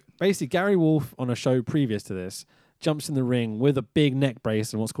 So basically, Gary Wolf on a show previous to this jumps in the ring with a big neck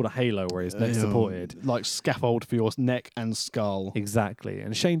brace and what's called a halo, where his neck's supported. Like scaffold for your neck and skull. Exactly.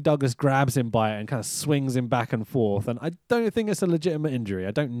 And Shane Douglas grabs him by it and kind of swings him back and forth. And I don't think it's a legitimate injury.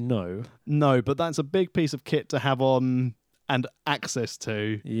 I don't know. No, but that's a big piece of kit to have on and access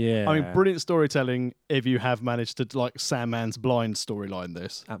to. Yeah. I mean, brilliant storytelling if you have managed to, like, Sandman's Blind storyline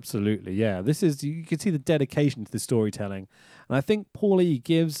this. Absolutely, yeah. This is, you can see the dedication to the storytelling. And I think Paulie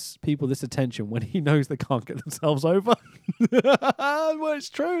gives people this attention when he knows they can't get themselves over. Well, it's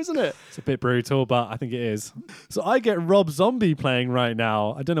true, isn't it? It's a bit brutal, but I think it is. So I get Rob Zombie playing right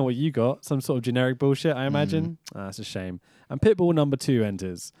now. I don't know what you got. Some sort of generic bullshit, I imagine. That's a shame. And Pitbull number 2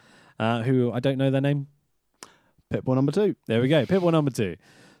 enters, who I don't know their name. Pitbull number 2. There we go. Pitbull number 2.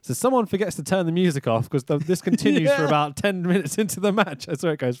 So someone forgets to turn the music off because this continues for about 10 minutes into the match. I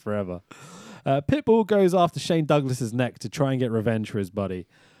swear it goes forever. Pitbull goes after Shane Douglas's neck to try and get revenge for his buddy.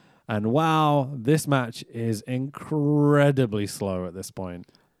 And wow, this match is incredibly slow at this point.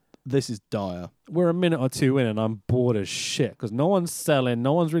 This is dire. We're a minute or 2 in and I'm bored as shit because no one's selling,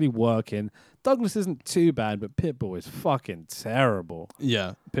 no one's really working. Douglas isn't too bad, but Pitbull is fucking terrible.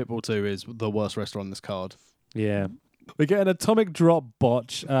 Yeah, Pitbull 2 is the worst wrestler on this card. Yeah. We get an atomic drop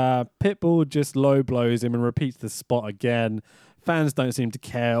botch. Pitbull just low blows him and repeats the spot again. Fans don't seem to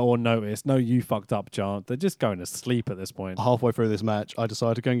care or notice. No, you fucked up chant. They're just going to sleep at this point. Halfway through this match, I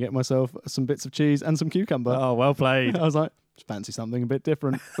decided to go and get myself some bits of cheese and some cucumber. Oh, well played. I was like, fancy something a bit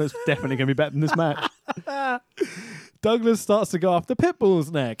different. But it's definitely going to be better than this match. Douglas starts to go after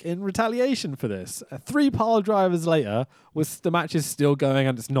Pitbull's neck in retaliation for this. 3 pile drivers later, the match is still going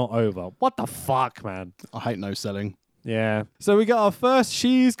and it's not over. What the fuck, man? I hate no selling. Yeah. So we got our first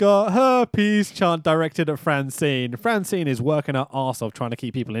 "She's got her piece" chant directed at Francine. Francine is working her arse off trying to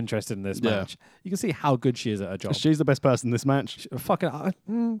keep people interested in this Yeah. match. You can see how good she is at her job. She's the best person in this match.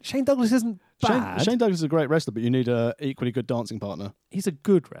 Shane Douglas isn't bad. Shane Douglas is a great wrestler, but you need a equally good dancing partner. He's a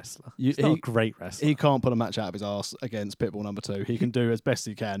good wrestler. He's not a great wrestler. He can't put a match out of his arse against Pitbull number 2. He can do as best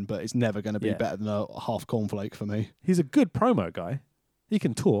he can, but it's never going to be Yeah. better than a half cornflake for me. He's a good promo guy. He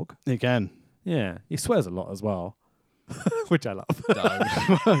can talk. He can. Yeah. He swears a lot as well, which I love.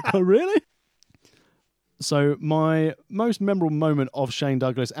 Oh, really? So my most memorable moment of Shane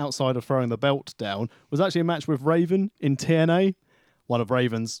Douglas outside of throwing the belt down was actually a match with Raven in TNA. One of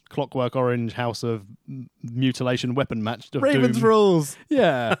Raven's Clockwork Orange House of Mutilation weapon match. Of Ravens Doom. rules.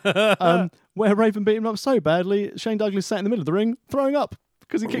 Yeah. Where Raven beat him up so badly, Shane Douglas sat in the middle of the ring throwing up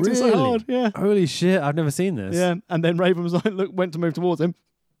because he kicked him so Really? hard. Yeah. Holy shit! I've never seen this. Yeah. And then Raven was like, went to move towards him.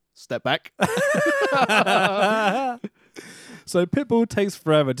 Step back. So Pitbull takes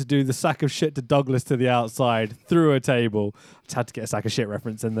forever to do the sack of shit to Douglas to the outside through a table. Just had to get a sack of shit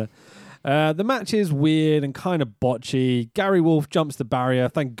reference in there. The match is weird and kind of botchy. Gary Wolf jumps the barrier.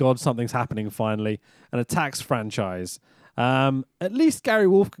 Thank God something's happening finally, and attacks Franchise. At least Gary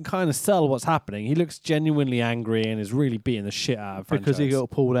Wolf can kind of sell what's happening. He looks genuinely angry and is really beating the shit out of Franchise. Because he got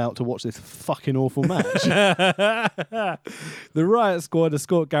pulled out to watch this fucking awful match. The Riot Squad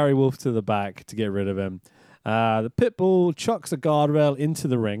escort Gary Wolf to the back to get rid of him. The Pitbull chucks a guardrail into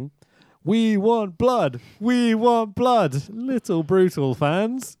the ring. We want blood. We want blood. Little brutal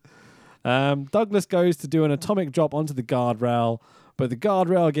fans. Douglas goes to do an atomic drop onto the guardrail, but the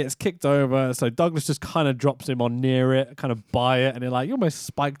guardrail gets kicked over, so Douglas just kind of drops him on near it, kind of by it, and you almost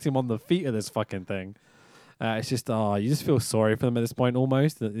spiked him on the feet of this fucking thing. It's just, you just feel sorry for them at this point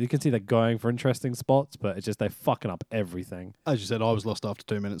almost. You can see they're going for interesting spots, but it's just they're fucking up everything. As you said, I was lost after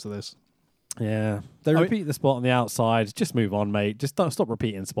 2 minutes of this. Yeah. They repeat the spot on the outside. Just move on, mate. Just don't stop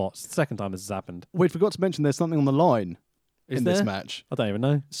repeating spots. It's the second time this has happened. We forgot to mention there's something on the line in this match. I don't even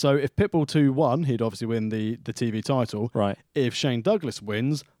know. So if Pitbull 2 won, he'd obviously win the TV title. Right. If Shane Douglas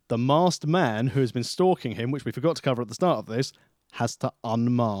wins, the masked man who has been stalking him, which we forgot to cover at the start of this, has to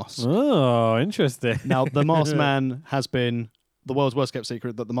unmask. Oh, interesting. Now, the masked man has been the world's worst kept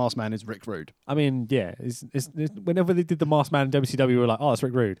secret that the masked man is Rick Rude. I mean, yeah. It's whenever they did the Masked Man in WCW, we were like, oh, it's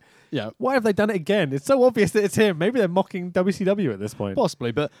Rick Rude. Yeah. Why have they done it again? It's so obvious that it's him. Maybe they're mocking WCW at this point.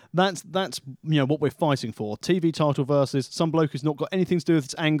 Possibly, but that's what we're fighting for. TV title versus some bloke who's not got anything to do with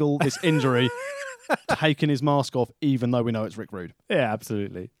this angle, this injury, taking his mask off, even though we know it's Rick Rude. Yeah,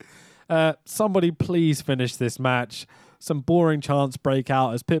 absolutely. Somebody please finish this match. Some boring chants break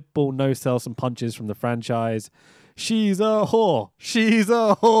out as Pitbull no-sells some punches from the Franchise. She's a whore. She's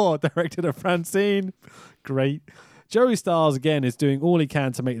a whore. Directed at Francine. Great. Joey Styles, again, is doing all he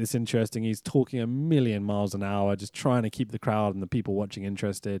can to make this interesting. He's talking a million miles an hour, just trying to keep the crowd and the people watching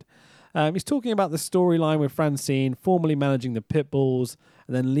interested. He's talking about the storyline with Francine, formerly managing the Pitbulls,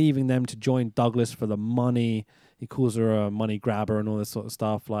 and then leaving them to join Douglas for the money. He calls her a money grabber and all this sort of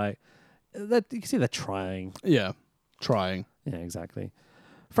stuff. You can see they're trying. Yeah, trying. Yeah, exactly.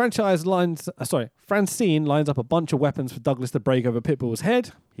 Francine lines up a bunch of weapons for Douglas to break over Pitbull's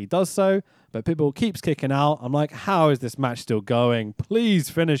head. He does so, but Pitbull keeps kicking out. I'm like, how is this match still going? Please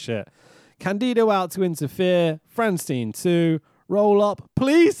finish it. Candido out to interfere. Francine too. Roll up.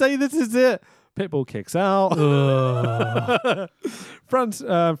 Please say this is it. Pitbull kicks out.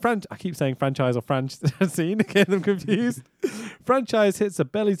 I keep saying Franchise or Francine, get them confused. Franchise hits a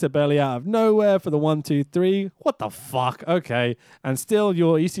belly-to-belly out of nowhere for the 1, 2, 3. What the fuck? Okay. And still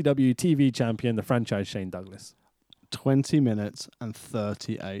your ECW TV champion, the Franchise Shane Douglas. 20 minutes and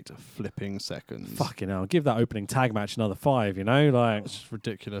 38 flipping seconds. Fucking hell. Give that opening tag match another 5, you know? It's just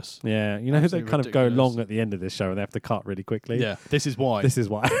ridiculous. Yeah. You know, Absolutely they kind of go ridiculous. long at the end of this show and they have to cut really quickly. Yeah, this is why. This is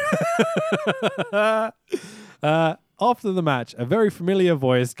why. After the match, a very familiar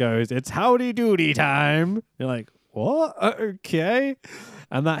voice goes, "It's howdy doody time." You're like, what? Okay.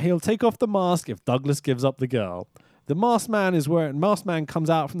 And that he'll take off the mask if Douglas gives up the girl. The masked man comes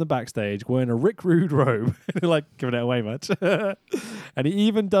out from the backstage wearing a Rick Rude robe. Like, giving it away much. And he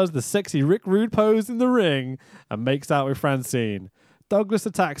even does the sexy Rick Rude pose in the ring and makes out with Francine. Douglas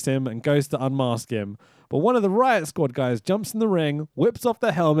attacks him and goes to unmask him. But one of the Riot Squad guys jumps in the ring, whips off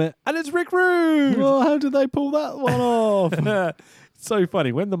the helmet, and it's Rick Rude! Well, how did they pull that one off? It's so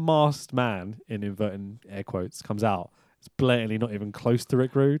funny. When the masked man, in inverted air quotes, comes out, it's blatantly not even close to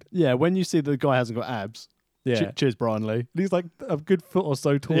Rick Rude. Yeah, when you see the guy hasn't got abs, Yeah. Cheers, Brian Lee. He's like a good foot or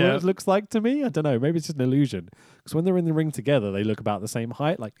so taller, Yeah. it looks like to me. I don't know. Maybe it's just an illusion. Because when they're in the ring together, they look about the same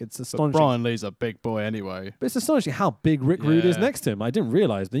height. Like, it's But astonishing. Brian Lee's a big boy anyway. But it's astonishing how big Rick Rude is Yeah. next to him. I didn't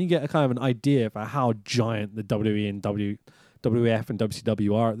realize. Then you get a kind of an idea for how giant the WWE and WWF and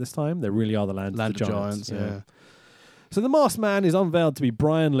WCW are at this time. They really are the land of the giants. yeah. So the Masked Man is unveiled to be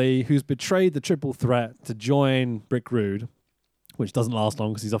Brian Lee, who's betrayed the triple threat to join Rick Rude, which doesn't last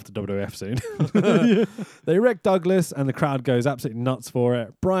long because he's off to WWF soon. They wreck Douglas, and the crowd goes absolutely nuts for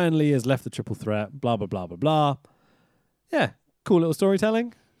it. Brian Lee has left the triple threat, blah, blah, blah, blah, blah. Yeah, cool little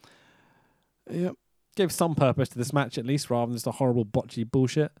storytelling. Yep. Gave some purpose to this match at least, rather than just a horrible botchy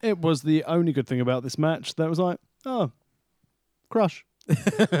bullshit. It was the only good thing about this match. That was like, oh, Crush. Is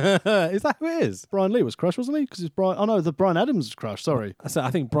that who it is? Brian Lee was Crush, wasn't he? Because it's Brian. Oh no, the Brian Adams was Crush. Sorry. So I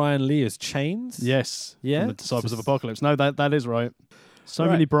think Brian Lee is Chains. Yes. Yeah? From the Disciples of Apocalypse. No, that is right. So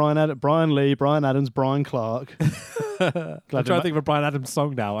Right. many Brian Lee, Brian Adams, Brian Clark. I'm trying to think of a Brian Adams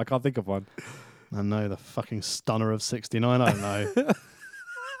song now. I can't think of one. I know, the fucking stunner of 69. I don't know.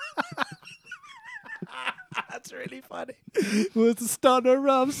 That's really funny. Was the stunner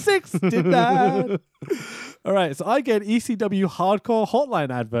of 69. All right, so I get ECW Hardcore Hotline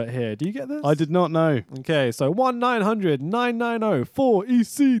advert here. Do you get this? I did not know. Okay, so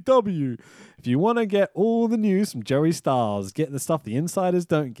 1-900-990-4ECW. If you want to get all the news from Joey Styles, get the stuff the insiders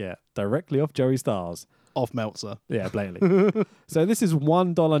don't get directly off Joey Styles. Off Meltzer. Yeah, blatantly. So this is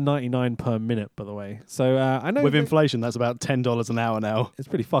 $1.99 per minute, by the way. So I know With that- inflation, that's about $10 an hour now. it's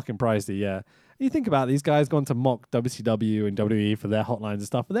pretty fucking pricey, yeah. You think about it, these guys gone to mock WCW and WWE for their hotlines and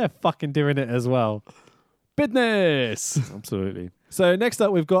stuff, but they're fucking doing it as well. Business. Absolutely. So next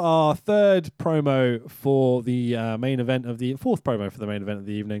up, we've got our third promo for the main event of the fourth promo for the main event of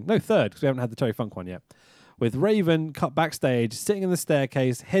the evening. No, third, because we haven't had the Terry Funk one yet. With Raven cut backstage, sitting in the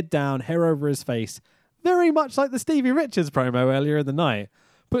staircase, head down, hair over his face, very much like the Stevie Richards promo earlier in the night.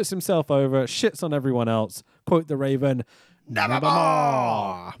 Puts himself over, shits on everyone else. Quote the Raven,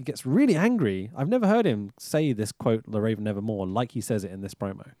 "Nevermore." He gets really angry. I've never heard him say this quote, the Raven Nevermore, like he says it in this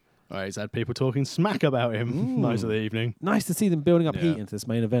promo. Right, he's had people talking smack about him most of the evening. Nice to see them building up Yeah. heat into this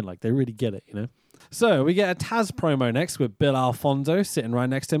main event. Like, they really get it, you know? So, we get a Taz promo next with Bill Alfonso sitting right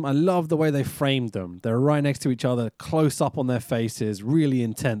next to him. I love the way they framed them. They're right next to each other, close up on their faces. Really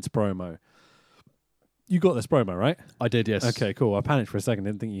intense promo. You got this promo, right? I did, yes. Okay, cool. I panicked for a second.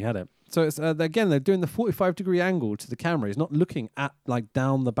 Didn't think you had it. So, it's again, they're doing the 45-degree angle to the camera. He's not looking at, like,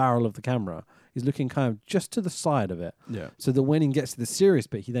 down the barrel of the camera. He's looking kind of just to the side of it. Yeah. So that when he gets to the serious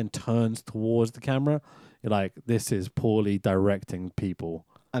bit, he then turns towards the camera. You're like, this is poorly directing people.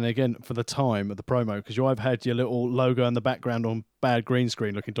 And again, for the time of the promo, because you either had your little logo in the background on bad green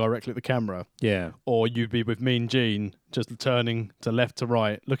screen looking directly at the camera, Yeah. or you'd be with Mean Gene just turning to left to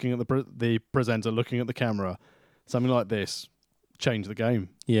right, looking at the presenter, looking at the camera. Something like this. Change the game.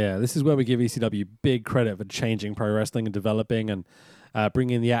 Yeah, this is where we give ECW big credit for changing pro wrestling and developing and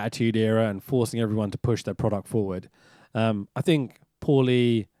bringing in the Attitude Era and forcing everyone to push their product forward. I think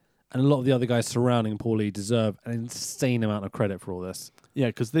Paulie and a lot of the other guys surrounding Paulie deserve an insane amount of credit for all this. Yeah,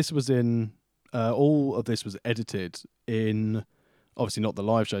 because this was in all of this was edited in, obviously not the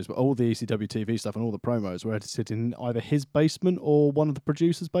live shows, but all the ECW TV stuff and all the promos were edited in either his basement or one of the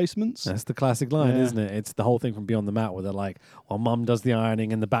producers' basements. That's the classic line, Yeah. isn't it? It's the whole thing from Beyond the Mat where they're like, while Mum does the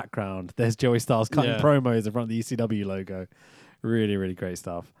ironing in the background, there's Joey Styles cutting Yeah. promos in front of the ECW logo. Really, really great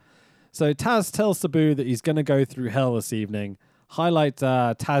stuff. So Taz tells Sabu that he's going to go through hell this evening. Highlight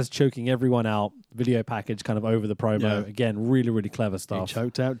Taz choking everyone out. Video package kind of over the promo. Yeah. Again, really, really clever He stuff.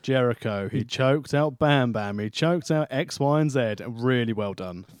 choked out Jericho. He choked out Bam Bam. He choked out X, Y, and Z. Really well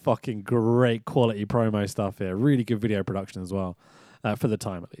done. Fucking great quality promo stuff here. Really good video production as well, for the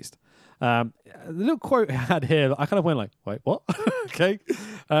time at least. The little quote I had here, I kind of went like, wait, what? Okay.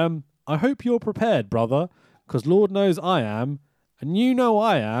 I hope you're prepared, brother, because Lord knows I am, and you know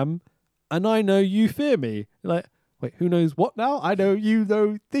I am, and I know you fear me. You're like, wait, who knows what now? I know you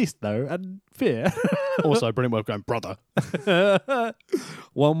know this though, and fear. Also, brilliant way of going, brother.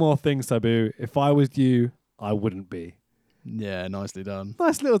 One more thing, Sabu. If I was you, I wouldn't be. Yeah, nicely done.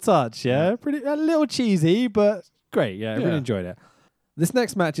 Nice little touch, yeah. Pretty a little cheesy, but great. Yeah, I really Yeah. enjoyed it. This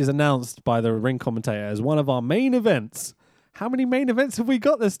next match is announced by the ring commentator as one of our main events. How many main events have we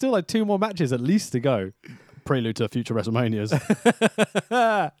got? There's still like 2 more matches at least to go. Prelude to future WrestleManias.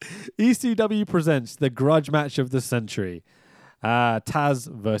 ECW presents the grudge match of the century.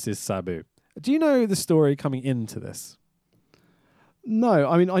 Taz versus Sabu. Do you know the story coming into this? No,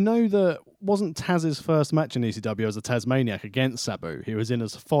 I mean, I know that wasn't Taz's first match in ECW as a Tasmaniac against Sabu. He was in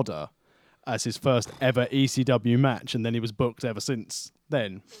as fodder as his first ever ECW match, and then he was booked ever since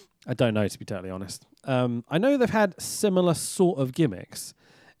then. I don't know, to be totally honest. I know they've had similar sort of gimmicks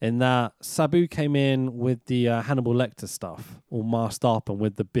in that Sabu came in with the Hannibal Lecter stuff, all masked up and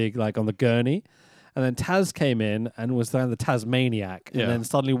with the big, like, on the gurney. And then Taz came in and was then the Tasmaniac. Yeah. And then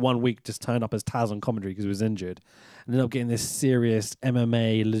suddenly 1 week just turned up as Taz on commentary because he was injured. And ended up getting this serious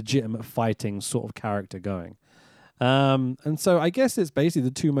MMA, legitimate fighting sort of character going. And so I guess it's basically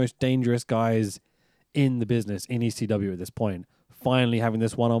the two most dangerous guys in the business in ECW at this point, finally having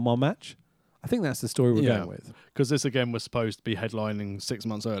this one-on-one match. I think that's the story we're going with. Because this again was supposed to be headlining 6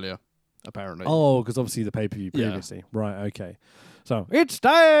 months earlier, apparently. Oh, because obviously the pay-per-view previously. Right, okay. So, it's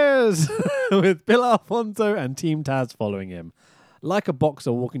Taz! With Bill Alfonso and Team Taz following him. Like a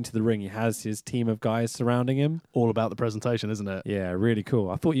boxer walking to the ring, he has his team of guys surrounding him. All about the presentation, isn't it? Yeah, really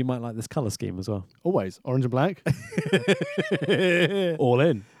cool. I thought you might like this colour scheme as well. Always. Orange and black. All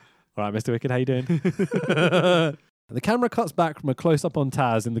in. All right, Mr. Wicked, how you doing? The camera cuts back from a close-up on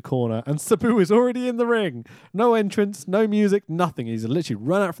Taz in the corner, and Sabu is already in the ring. No entrance, no music, nothing. He's literally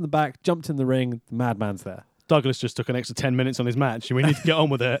run out from the back, jumped in the ring. The madman's there. Douglas just took an extra 10 minutes on his match, and we need to get on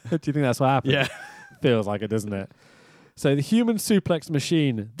with it. Do you think that's what happened? Yeah. Feels like it, doesn't it? So the human suplex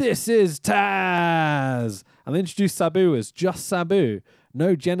machine. This is Taz. And they introduce Sabu as just Sabu.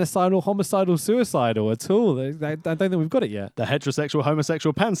 No genocidal, homicidal, suicidal at all. I don't think we've got it yet. The heterosexual,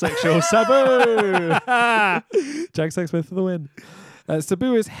 homosexual, pansexual Sabu. Jack Sexsmith for the win.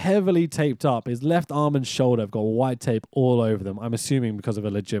 Sabu is heavily taped up. His left arm and shoulder have got white tape all over them. I'm assuming because of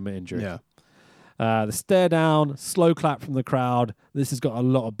a legitimate injury. Yeah. The stare down, slow clap from the crowd. This has got a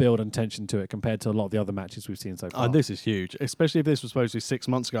lot of build and tension to it compared to a lot of the other matches we've seen so far. And this is huge, especially if this was supposed to be 6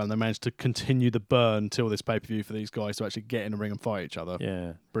 months ago and they managed to continue the burn till this pay-per-view for these guys to actually get in the ring and fight each other.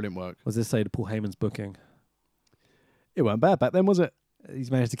 Yeah. Brilliant work. What does this say to Paul Heyman's booking? It weren't bad back then, was it?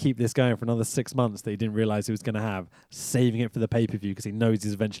 He's managed to keep this going for another 6 months that he didn't realize he was going to have, saving it for the pay-per-view because he knows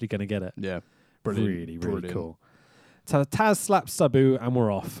he's eventually going to get it. Yeah. Brilliant. Really, really Brilliant. cool. So Taz slaps Sabu and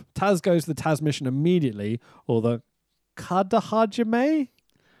we're off. Taz goes to the Taz mission immediately, or the Kadahajime?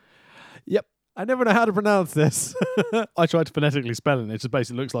 Yep. I never know how to pronounce this. I tried to phonetically spell it, and it just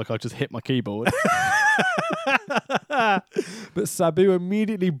basically looks like I just hit my keyboard. But Sabu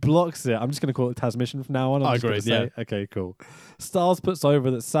immediately blocks it. I'm just going to call it Taz mission from now on. I agree, yeah. Okay, cool. Styles puts over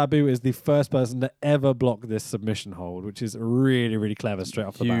that Sabu is the first person to ever block this submission hold, which is really, really clever straight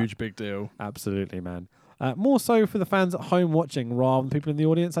off the bat. Huge, big deal. Absolutely, man. More so for the fans at home watching rather than people in the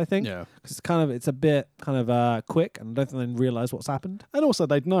audience, I think. Yeah. Because it's a bit quick, and I don't think they realise what's happened. And also,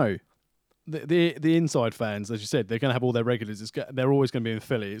 they'd know. The inside fans, as you said, they're going to have all their regulars. They're always going to be in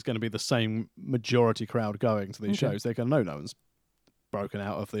Philly. It's going to be the same majority crowd going to these shows. They're going to know no one's broken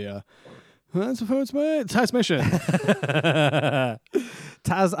out of the that's the first man. Taz mission.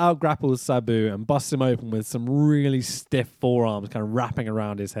 Taz out-grapples Sabu and busts him open with some really stiff forearms kind of wrapping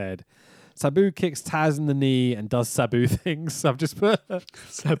around his head. Sabu kicks Taz in the knee and does Sabu things. I've just put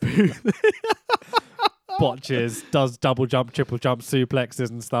Sabu. botches, does double jump, triple jump, suplexes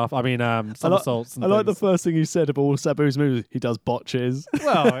and stuff. I mean, somersaults and I like the things. first thing you said of all Sabu's moves. He does botches.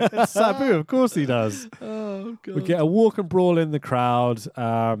 Well, it's Sabu, of course he does. Oh, God. We get a walk and brawl in the crowd.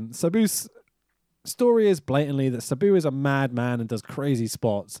 Sabu's story is blatantly that Sabu is a madman and does crazy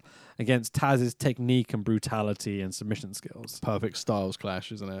spots against Taz's technique and brutality and submission skills. Perfect styles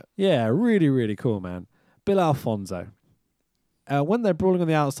clash, isn't it? Yeah, really, really cool, man. Bill Alfonso. When they're brawling on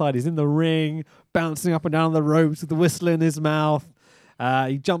the outside, he's in the ring, bouncing up and down the ropes with the whistle in his mouth.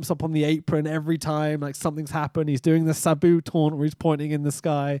 He jumps up on the apron every time, like something's happened. He's doing the Sabu taunt where he's pointing in the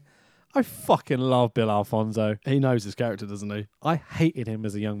sky. I fucking love Bill Alfonso. He knows his character, doesn't he? I hated him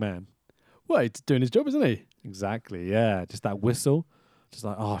as a young man. Well, he's doing his job, isn't he? Exactly, yeah. Just that whistle. Just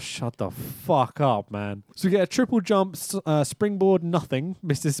like, oh, shut the fuck up, man. So we get a triple jump, springboard, nothing.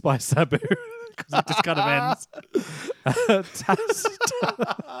 Misses by Sabu. Because it just kind of ends.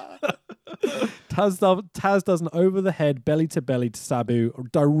 Taz does an over-the-head, belly-to-belly to Sabu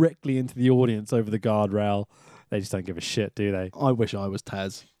directly into the audience over the guardrail. They just don't give a shit, do they? I wish I was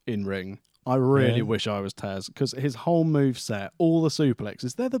Taz in ring. I really wish I was Taz because his whole move set, all the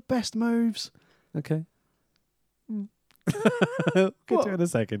suplexes, they're the best moves. Okay. Get to it in a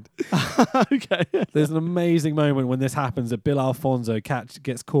second. Okay. There's an amazing moment when this happens that Bill Alfonso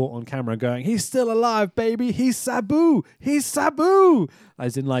gets caught on camera going, he's still alive, baby. He's Sabu. He's Sabu.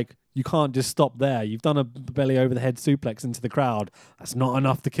 As in, like, you can't just stop there. You've done a belly over the head suplex into the crowd. That's not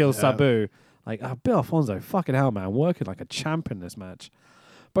enough to kill Sabu. Like, Bill Alfonso, fucking hell, man. Working like a champ in this match.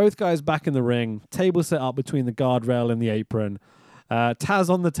 Both guys back in the ring. Table set up between the guardrail and the apron. Taz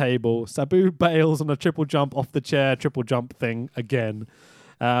on the table. Sabu bails on a triple jump off the chair, triple jump thing again.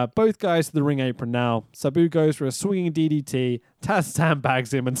 Both guys to the ring apron now. Sabu goes for a swinging DDT. Taz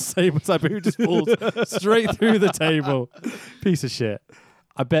sandbags him and Sabu just falls straight through the table. Piece of shit.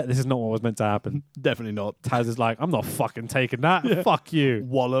 I bet this is not what was meant to happen. Definitely not. Taz is like, I'm not fucking taking that. Yeah. Fuck you.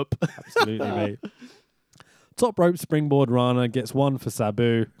 Wallop. Absolutely, mate. Top rope springboard Rana gets one for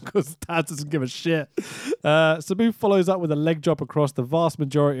Sabu because Taz doesn't give a shit. Sabu follows up with a leg drop across the vast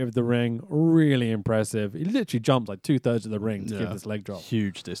majority of the ring. Really impressive. He literally jumps like 2/3 of the ring to give this leg drop.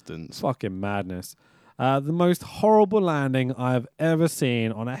 Huge distance. Fucking madness. The most horrible landing I've ever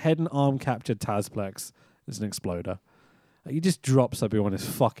seen on a head and arm captured Tazplex. It's an exploder. He just drops Sabu on his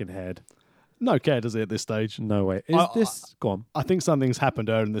fucking head. No care, does he, at this stage? No way. Go on. I think something's happened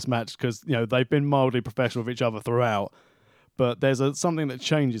earlier in this match because, they've been mildly professional with each other throughout. But there's something that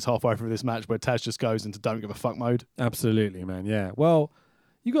changes halfway through this match where Taz just goes into don't give a fuck mode. Absolutely, man. Yeah. Well,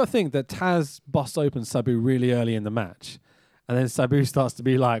 you got to think that Taz busts open Sabu really early in the match. And then Sabu starts to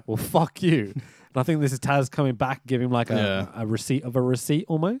be like, well, fuck you. And I think this is Taz coming back, giving him like a receipt of a receipt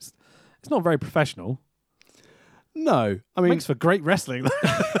almost. It's not very professional. No, I mean, makes for great wrestling.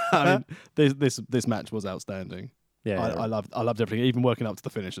 I mean, this match was outstanding. Yeah, I loved everything, even working up to the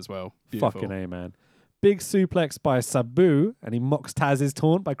finish as well. Beautiful. Fucking A, man. Big suplex by Sabu, and he mocks Taz's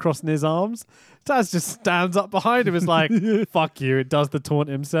taunt by crossing his arms. Taz just stands up behind him. It's like, fuck you. It does the taunt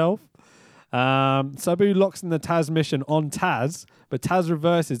himself. Sabu locks in the Taz mission on Taz, but Taz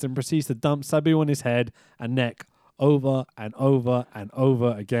reverses and proceeds to dump Sabu on his head and neck over and over and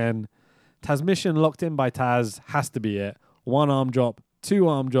over again. Taz mission locked in by Taz has to be it. 1 arm drop, 2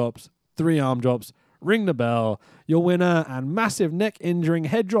 arm drops, 3 arm drops. Ring the bell. Your winner and massive neck injuring,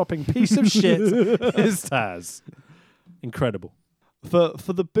 head dropping piece of shit is Taz. Incredible.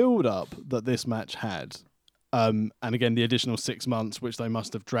 For the build up that this match had, and again the additional 6 months which they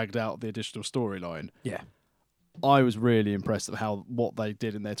must have dragged out the additional storyline. Yeah. I was really impressed at what they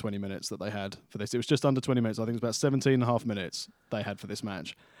did in their 20 minutes that they had for this. It was just under 20 minutes. I think it was about 17 and a half minutes they had for this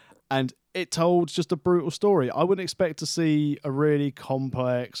match. And it told just a brutal story. I wouldn't expect to see a really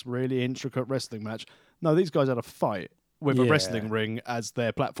complex, really intricate wrestling match. No, these guys had a fight with a wrestling ring as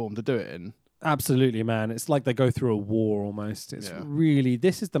their platform to do it in. Absolutely, man. It's like they go through a war almost. It's really,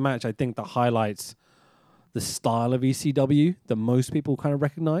 this is the match I think that highlights the style of ECW that most people kind of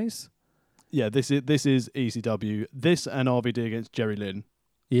recognize. Yeah, this is ECW. This and RVD against Jerry Lynn.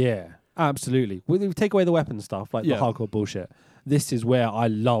 Yeah, absolutely. We take away the weapon stuff, like the hardcore bullshit. This is where I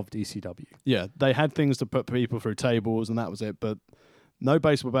loved ECW. Yeah, they had things to put people through tables and that was it, but no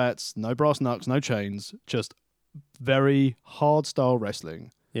baseball bats, no brass knucks, no chains, just very hard style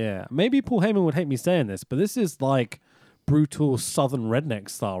wrestling. Yeah, maybe Paul Heyman would hate me saying this, but this is like brutal southern redneck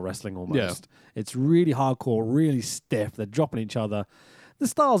style wrestling almost. Yeah. It's really hardcore, really stiff. They're dropping each other. The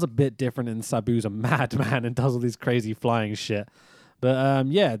style's a bit different, and Sabu's a madman and does all this crazy flying shit. But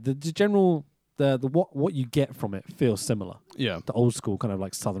the general... The what you get from it feels similar. Yeah. The old school kind of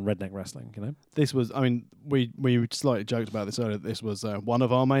like southern redneck wrestling, you know? This was, I mean, we slightly joked about this earlier. This was one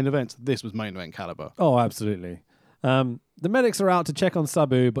of our main events. This was main event caliber. Oh, absolutely. The medics are out to check on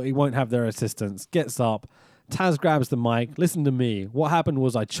Sabu, but he won't have their assistance. Gets up. Taz grabs the mic. Listen to me. What happened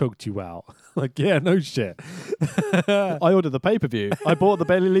was I choked you out. Like, yeah, no shit. I ordered the pay-per-view. I bought the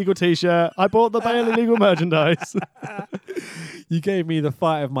Bailey Legal t-shirt. I bought the Bailey Legal merchandise. You gave me the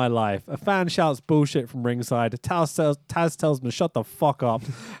fight of my life. A fan shouts bullshit from ringside. Taz tells him to shut the fuck up.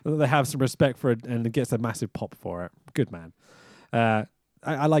 They have some respect for it, and it gets a massive pop for it. Good man.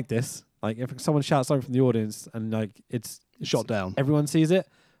 I like this. Like, if someone shouts something from the audience and like it's shot down, everyone sees it.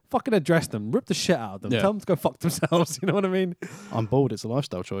 Fucking address them. Rip the shit out of them. Tell them to go fuck themselves. You know what I mean? I'm bored. It's a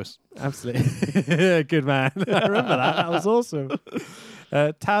lifestyle choice. Absolutely. Good man. I remember that. That was awesome.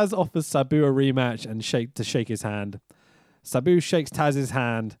 Taz offers Sabu a rematch and to shake his hand. Sabu shakes Taz's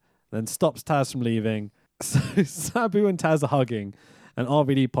hand, then stops Taz from leaving. So Sabu and Taz are hugging, and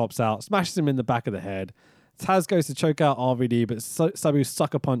RVD pops out, smashes him in the back of the head. Taz goes to choke out RVD, but Sabu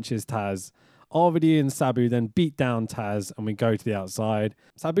sucker punches Taz. RVD and Sabu then beat down Taz, and we go to the outside.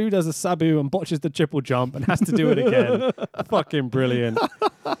 Sabu does a Sabu and botches the triple jump and has to do it again. Fucking brilliant.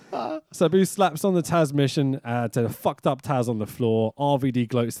 Sabu slaps on the Taz mission to fucked up Taz on the floor. RVD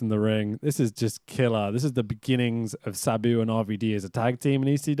gloats in the ring. This is just killer. This is the beginnings of Sabu and RVD as a tag team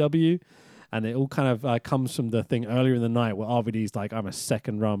in ECW. And it all kind of comes from the thing earlier in the night where RVD's like, I'm a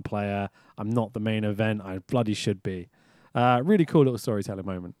second run player. I'm not the main event. I bloody should be. Really cool little storytelling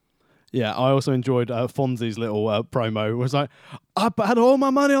moment. Yeah, I also enjoyed Fonzie's little promo. It was like, I had all my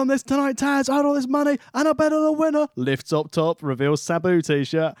money on this tonight, Taz. I had all this money, and I bet on the winner. Lifts up top, reveals Sabu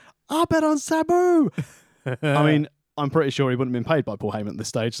t-shirt. I bet on Sabu. I mean, I'm pretty sure he wouldn't have been paid by Paul Heyman at this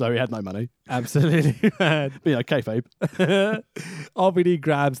stage, so he had no money. Absolutely, man. But, kayfabe. RVD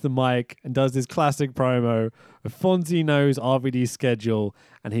grabs the mic and does this classic promo. Fonzie knows RVD's schedule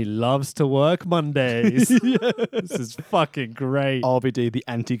and he loves to work Mondays. This is fucking great. RVD, the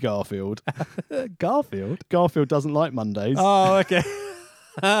anti-Garfield. Garfield? Garfield doesn't like Mondays. Oh, okay.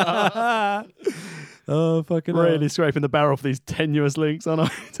 Oh, fucking hell. Really scraping the barrel for these tenuous links, aren't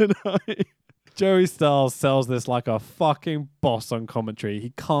I, tonight? Joey Styles sells this like a fucking boss on commentary.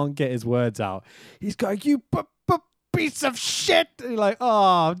 He can't get his words out. He's going, you piece of shit. And you're like,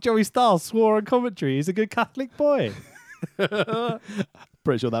 oh, Joey Styles swore on commentary. He's a good Catholic boy.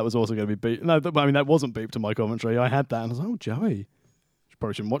 Pretty sure that was also going to be beeped. No, I mean, that wasn't beeped to my commentary. I had that and I was like, oh, Joey.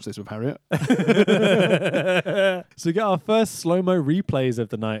 Probably shouldn't watch this with Harriet. So we get our first slow-mo replays of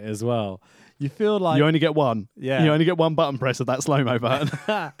the night as well. You feel like... You only get one. Yeah. You only get one button press of that slow-mo button.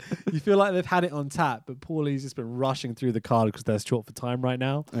 You feel like they've had it on tap, but Paulie's just been rushing through the card because they're short for time right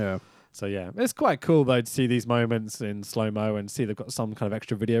now. Yeah. So yeah, it's quite cool though to see these moments in slow-mo and see they've got some kind of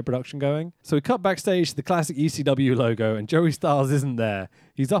extra video production going. So we cut backstage to the classic ECW logo and Joey Styles isn't there.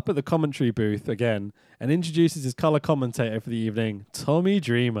 He's up at the commentary booth again and introduces his color commentator for the evening, Tommy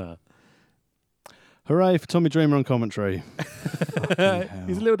Dreamer. Hooray for Tommy Dreamer on commentary.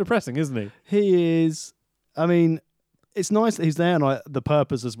 He's a little depressing, isn't he? He is. I mean, it's nice that he's there, and the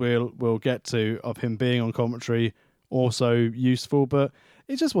purpose, as we'll get to, of him being on commentary, also useful, but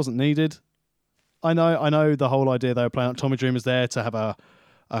it just wasn't needed. I know the whole idea they were playing out. Tommy Dreamer's there to have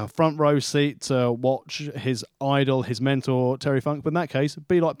a front row seat to watch his idol, his mentor, Terry Funk. But in that case,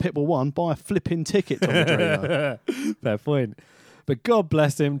 be like Pitbull 1, buy a flipping ticket, Tommy Dreamer. Fair point. But God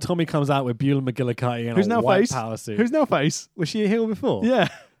bless him, Tommy comes out with Beulah McGillicuddy in Who's a now white face? power suit. Who's now face? Was she a heel before? Yeah.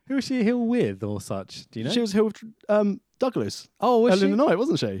 Who was she a heel with or such? Do you know? She was here with Douglas Oh, was early she? in the night,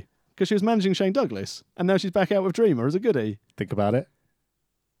 wasn't she? Because she was managing Shane Douglas. And now she's back out with Dreamer as a goodie. Think about it.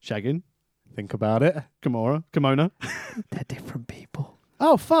 Shagging. Think about it. Kimona. They're different people.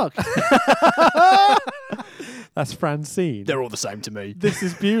 Oh, fuck. That's Francine. They're all the same to me. This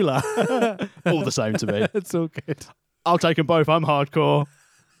is Beulah. All the same to me. It's all good. I'll take them both. I'm hardcore.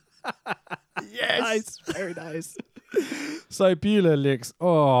 Yes. Nice. Very nice. So Beulah looks,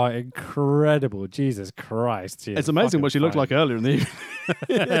 incredible. Jesus Christ. It's amazing what she looked like earlier in the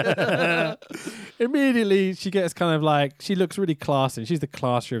evening. Immediately, she gets kind of like, she looks really classy. She's the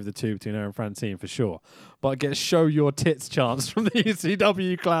classier of the two between her and Francine for sure. But gets show your tits chance from the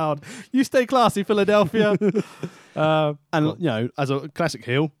ECW crowd. You stay classy, Philadelphia. And, as a classic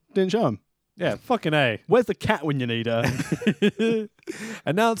heel, didn't show him. Yeah, fucking A. Where's the cat when you need her?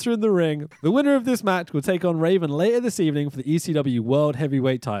 Announcer in the ring. The winner of this match will take on Raven later this evening for the ECW World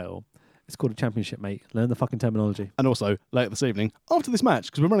Heavyweight title. It's called a championship, mate. Learn the fucking terminology. And also, later this evening, after this match,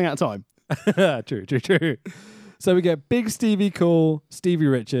 because we're running out of time. True. So we get Big Stevie Cool, Stevie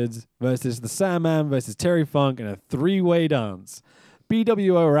Richards versus the Sandman versus Terry Funk in a three-way dance.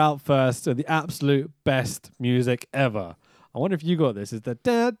 BWO are out first, so the absolute best music ever. I wonder if you got this. Is the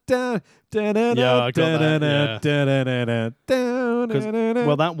da da da da Yeah, I got that,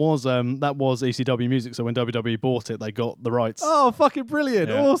 Well, that was ECW music. So when WWE bought it, they got the rights. Oh, fucking brilliant.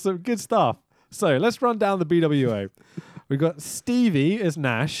 Yeah. Awesome. Good stuff. So let's run down the BWO. We've got Stevie as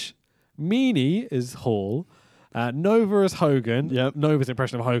Nash. Meanie is Hall. Nova as Hogan. Yep. Nova's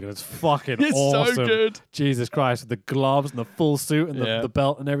impression of Hogan is fucking It's awesome. so good. Jesus Christ. With the gloves and the full suit and Yeah. the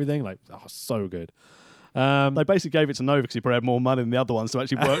belt and everything. So good. They basically gave it to Nova because he probably had more money than the other ones to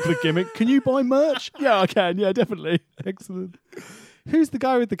actually work the gimmick. Can you buy merch? Yeah, I can. Yeah, definitely. Excellent. Who's the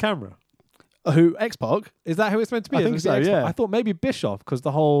guy with the camera? Who? X-Pac? Is that who it's meant to be? I Is think it the so, X-Pac? yeah. I thought maybe Bischoff, because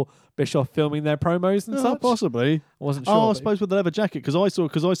the whole Bischoff filming their promos and such. Possibly. I wasn't sure. Oh, I but- suppose with the leather jacket because I saw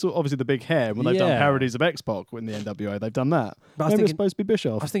obviously the big hair when they've done Yeah. parodies of X-Pac in the NWO. They've done that. But I was Maybe it's thinking- supposed to be I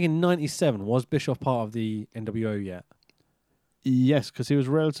Bischoff. was thinking 97. Was Bischoff part of the NWO yet? Yes, because he was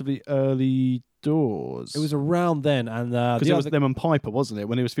relatively early doors. It was around then, and because it was them and Piper, wasn't it?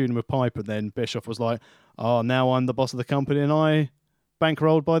 When he was feuding with Piper, then Bischoff was like, "Oh, now I'm the boss of the company, and I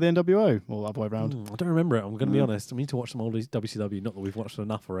bankrolled by the NWO, or other way around." I don't remember it. I'm going to be honest. I need to watch some old WCW. Not that we've watched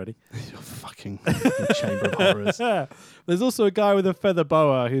enough already. Fucking Chamber of Horrors. There's also a guy with a feather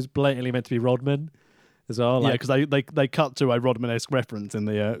boa who's blatantly meant to be Rodman as well. Yeah, because they cut to a Rodman-esque reference in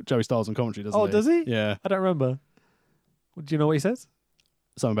the Joey Styles on commentary, doesn't he? Oh, does he? Yeah. I don't remember. Do you know what he says?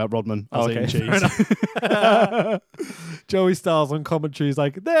 Something about Rodman. Oh, Eating okay. cheese. Joey Styles on commentary is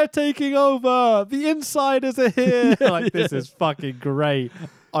like, they're taking over. The insiders are here. Like, this is fucking great.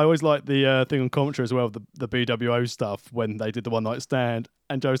 I always like the thing on commentary as well, the BWO stuff when they did the One Night Stand.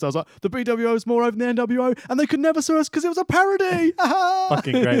 And Joe Styles was like, the BWO is more over than the NWO, and they could never sue us because it was a parody.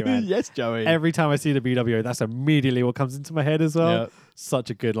 Fucking great, man. Yes, Joey. Every time I see the BWO, that's immediately what comes into my head as well. Yeah. Such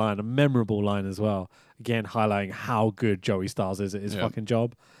a good line, a memorable line as well. Again, highlighting how good Joey Styles is at his fucking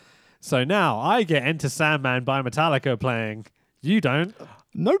job. So now I get Enter Sandman by Metallica playing. You don't.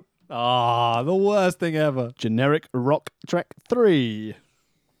 Nope. Ah, the worst thing ever. Generic rock track 3.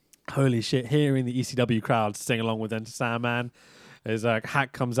 Holy shit, hearing the ECW crowd sing along with Enter Sandman. As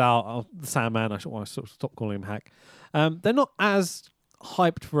Hack comes out, Sandman, I should want to stop calling him Hack. They're not as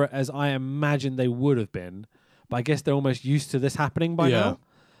hyped for it as I imagine they would have been, but I guess they're almost used to this happening by now.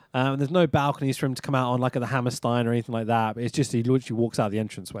 There's no balconies for him to come out on like at the Hammerstein or anything like that. But it's just he literally walks out the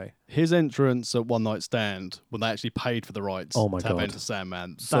entranceway. His entrance at One Night Stand, when they actually paid for the rights Oh my to have God. Enter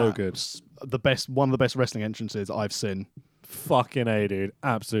Sandman. So good. One of the best wrestling entrances I've seen. Fucking A, dude.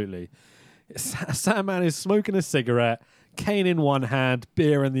 Absolutely. Sandman is smoking a cigarette, cane in one hand,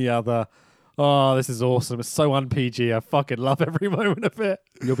 beer in the other. Oh, this is awesome. It's so un-PG. I fucking love every moment of it.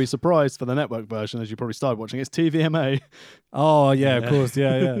 You'll be surprised for the network version, as you probably started watching. It's TVMA. Oh, yeah, of course.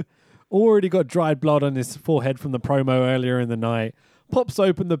 Yeah. Already got dried blood on his forehead from the promo earlier in the night. Pops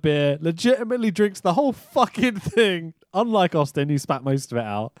open the beer, legitimately drinks the whole fucking thing, unlike Austin, who spat most of it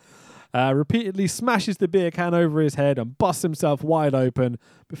out. Repeatedly smashes the beer can over his head and busts himself wide open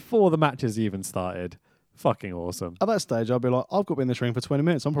before the match has even started. Fucking awesome. At that stage, I'd be like, I've got to be in this ring for 20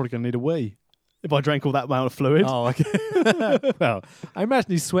 minutes. I'm probably going to need a wee. If I drank all that amount of fluid. Oh, okay. Well, I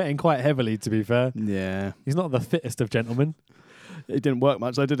imagine he's sweating quite heavily, to be fair. Yeah. He's not the fittest of gentlemen. It didn't work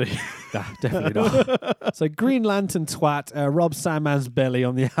much though, did he? Nah, definitely not. So Green Lantern twat robs Sandman's belly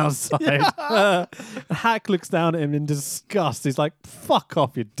on the outside. Hack looks down at him in disgust. He's like, fuck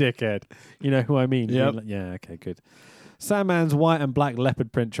off, you dickhead. You know who I mean? Yep. Yeah, okay, good. Sandman's white and black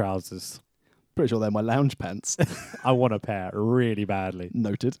leopard print trousers. Pretty sure they're my lounge pants. I want a pair really badly.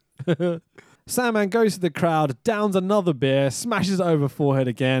 Noted. Sandman goes to the crowd, downs another beer, smashes it over forehead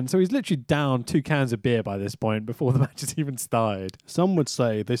again. So he's literally down 2 cans of beer by this point before the match has even started. Some would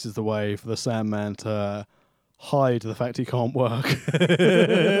say this is the way for the Sandman to hide the fact he can't work.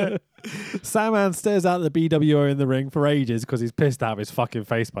 Sandman stares out at the BWO in the ring for ages because he's pissed out of his fucking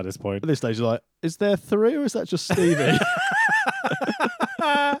face by this point. At this stage, you're like, is there 3 or is that just Stevie?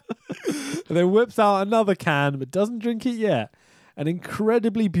 And then whips out another can but doesn't drink it yet. An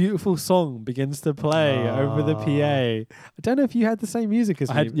incredibly beautiful song begins to play over the PA. I don't know if you had the same music as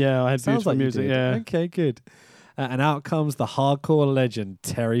me. I had Sounds beautiful like you music, did. yeah. Okay, good. And out comes the hardcore legend,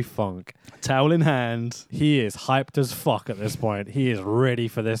 Terry Funk. Towel in hand. He is hyped as fuck at this point. He is ready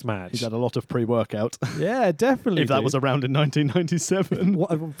for this match. He's had a lot of pre-workout. Yeah, definitely. if that was around in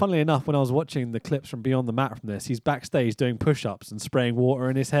 1997. Funnily enough, when I was watching the clips from Beyond the Mat from this, he's backstage doing push-ups and spraying water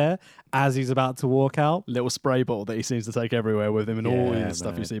in his hair as he's about to walk out. Little spray bottle that he seems to take everywhere with him and all Yeah, the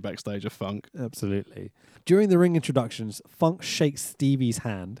stuff man. you see backstage of Funk. Absolutely. During the ring introductions, Funk shakes Stevie's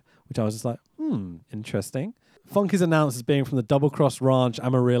hand, which I was just like, interesting. Funk is announced as being from the Double Cross Ranch,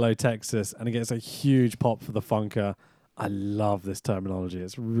 Amarillo, Texas, and it gets a huge pop for the Funker. I love this terminology.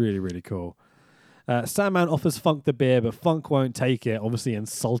 It's really, really cool. Sandman offers Funk the beer, but Funk won't take it, obviously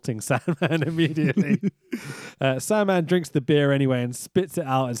insulting Sandman immediately. Sandman drinks the beer anyway and spits it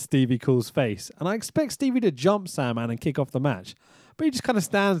out at Stevie Cool's face. And I expect Stevie to jump Sandman and kick off the match, but he just kind of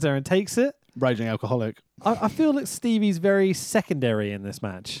stands there and takes it. Raging alcoholic. I feel that Stevie's very secondary in this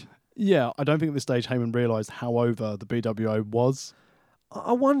match. Yeah, I don't think at this stage Heyman realised how over the BWO was.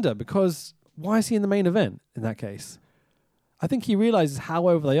 I wonder, because why is he in the main event in that case? I think he realizes how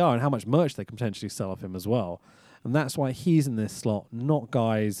over they are and how much merch they can potentially sell off him as well. And that's why he's in this slot, not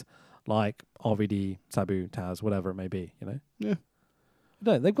guys like RVD, Sabu, Taz, whatever it may be, you know? Yeah.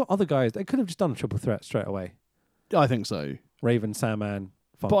 No, they've got other guys. They could have just done a triple threat straight away. I think so. Raven, Sandman,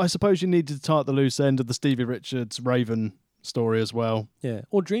 Funk. But I suppose you needed to tie up the loose end of the Stevie Richards Raven story as well. Yeah,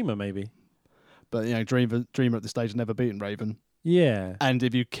 or Dreamer maybe. But, you know, Dreamer at this stage had never beaten Raven. Yeah. And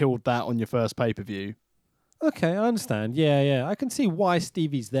if you killed that on your first pay-per-view... Okay, I understand. Yeah. I can see why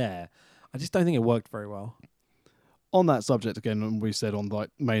Stevie's there. I just don't think it worked very well. On that subject again, when we said on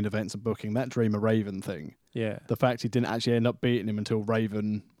like main events and booking, that Dreamer Raven thing, Yeah. the fact he didn't actually end up beating him until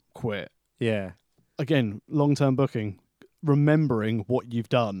Raven quit. Yeah. Again, long-term booking, remembering what you've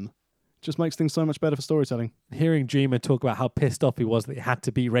done, just makes things so much better for storytelling. Hearing Dreamer talk about how pissed off he was that he had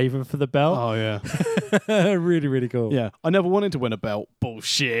to beat Raven for the belt. Oh, yeah. Really, really cool. Yeah. I never wanted to win a belt.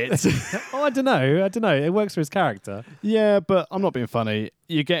 Bullshit. Oh, I don't know. It works for his character. Yeah, but I'm not being funny.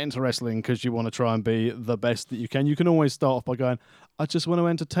 You get into wrestling because you want to try and be the best that you can. You can always start off by going, I just want to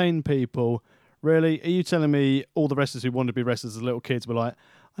entertain people. Really? Are you telling me all the wrestlers who wanted to be wrestlers as little kids were like,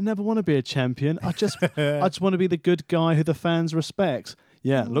 I never want to be a champion. I just want to be the good guy who the fans respect.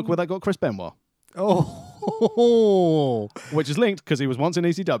 Yeah, look where that got Chris Benoit, Oh, which is linked because he was once in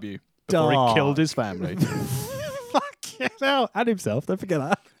ECW before Dark. he killed his family. fucking hell. And himself, don't forget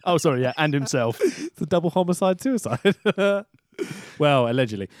that. Oh, sorry, yeah, and himself. It's a double homicide suicide. Well,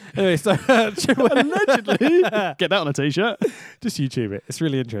 allegedly. Anyway, so Allegedly. Get that on a t-shirt. just YouTube it. It's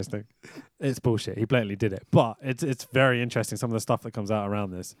really interesting. It's bullshit. He blatantly did it, but it's very interesting. Some of the stuff that comes out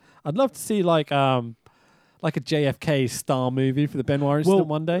around this. I'd love to see like a JFK star movie for the Benoit incident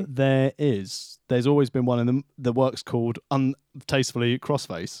one day. There's always been one in the works called Untastefully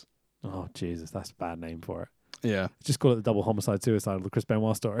Crossface. Oh Jesus, that's a bad name for it. Yeah. Just call it the double homicide suicide of the Chris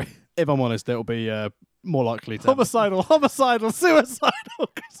Benoit story. If I'm honest, it'll be more likely to. Homicidal, suicidal.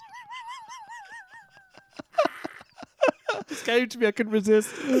 This came to me, I couldn't resist.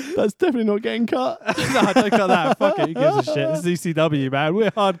 That's definitely not getting cut. No, don't cut that. Fuck it, who gives a shit? This is ECW, man.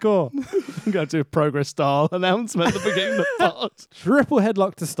 We're hardcore. I'm going to do a progress style announcement at the beginning of the pod. Triple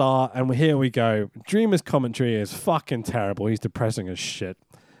headlock to start, and here we go. Dreamer's commentary is fucking terrible. He's depressing as shit.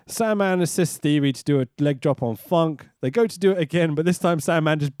 Sandman assists Stevie to do a leg drop on Funk. They go to do it again, but this time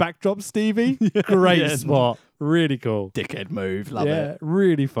Sandman just backdrops Stevie. Great yeah. spot. Really cool. Dickhead move. Love Yeah, it.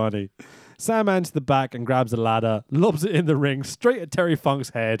 really funny. Sandman to the back and grabs a ladder, lobs it in the ring, straight at Terry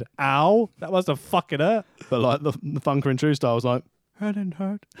Funk's head. Ow. That must have fucking hurt. But like the Funker in True Style was like, hurt and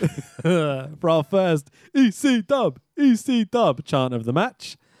hurt. For our first EC dub chant of the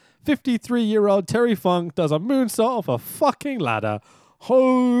match, 53-year-old Terry Funk does a moonsault off a fucking ladder.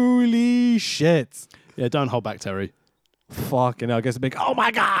 Holy shit. Yeah, don't hold back, Terry. Fucking hell, gets a big oh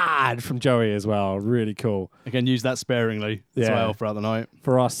my god from Joey as well. Really cool. Again, use that sparingly as Yeah. well throughout the night.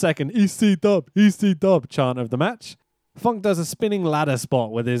 For our second EC dub chant of the match, Funk does a spinning ladder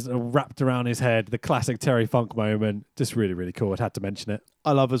spot with his wrapped around his head, the classic Terry Funk moment. Just really, really cool. I'd had to mention it.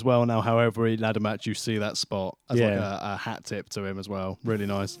 I love as well now how every ladder match you see that spot as like Yeah. a hat tip to him as well. Really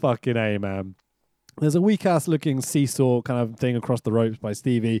nice. Fucking A, man. There's a weak ass looking seesaw kind of thing across the ropes by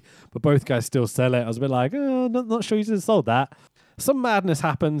Stevie, but both guys still sell it. I was a bit like, not sure you should have sold that. Some madness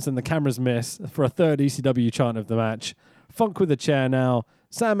happens and the cameras miss for a third ECW chant of the match. Funk with a chair now.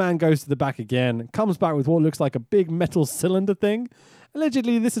 Sandman goes to the back again, comes back with what looks like a big metal cylinder thing.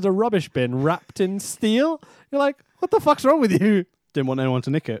 Allegedly, this is a rubbish bin wrapped in steel. You're like, what the fuck's wrong with you? Didn't want anyone to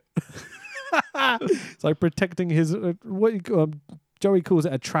nick it. It's like protecting his, Joey calls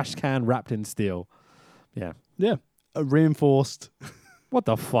it a trash can wrapped in steel. Yeah. Yeah. A reinforced What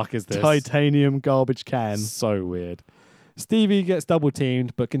the fuck is this? titanium garbage can. So weird. Stevie gets double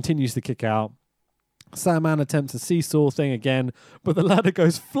teamed but continues to kick out. Sandman attempts a seesaw thing again, but the ladder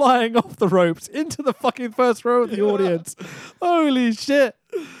goes flying off the ropes into the fucking first row of the audience. Holy shit.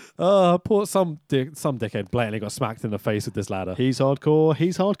 Poor some dickhead blatantly got smacked in the face with this ladder. He's hardcore.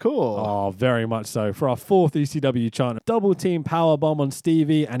 He's hardcore. Oh, very much so. For our fourth ECW chant, double team power bomb on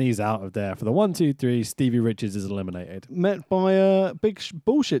Stevie, and he's out of there. For the 1, 2, 3, Stevie Richards is eliminated. Met by a big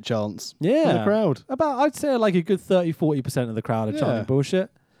bullshit chance from Yeah. the crowd. I'd say like a good 30-40% of the crowd are chanting Yeah. bullshit.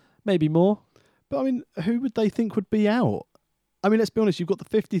 Maybe more. But I mean, who would they think would be out? I mean, let's be honest. You've got the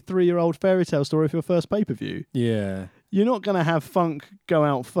 53-year-old fairy tale story for your first pay-per-view. Yeah. You're not going to have Funk go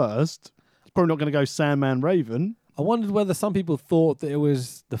out first. It's probably not going to go Sandman Raven. I wondered whether some people thought that it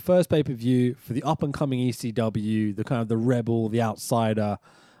was the first pay-per-view for the up-and-coming ECW, the kind of the rebel, the outsider.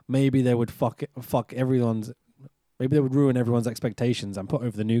 Maybe they would fuck everyone's... Maybe they would ruin everyone's expectations and put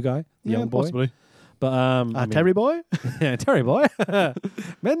over the new guy, the young boy. Possibly. But I mean- Terry Boy? Yeah, Terry boy.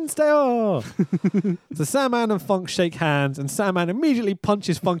 Men's Day off. So Sandman and Funk shake hands, and Sandman immediately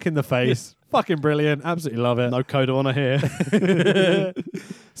punches Funk in the face. Fucking brilliant. Absolutely love it. No code of honor here.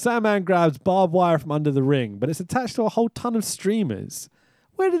 Sandman grabs barbed wire from under the ring, but it's attached to a whole ton of streamers.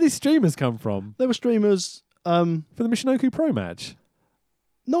 Where did these streamers come from? There were streamers. For the Michinoku Pro match?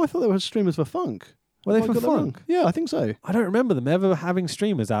 No, I thought there were streamers for Funk. Were they Have I for got that wrong? Funk? Yeah, I think so. I don't remember them ever having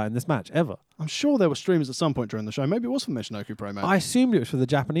streamers out in this match, ever. I'm sure there were streamers at some point during the show. Maybe it was for Michinoku Pro match. I assumed it was for the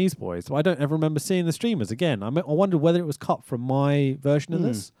Japanese boys, but I don't ever remember seeing the streamers again. I wondered whether it was cut from my version of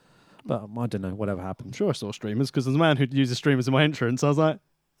this, but I don't know, whatever I'm happened. sure I saw streamers because there's a man who uses streamers in my entrance. I was like,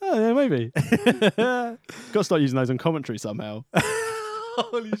 oh, yeah, maybe. Got to start using those on commentary somehow.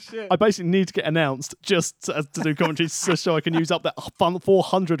 Holy shit. I basically need to get announced just to do commentary so I can use up that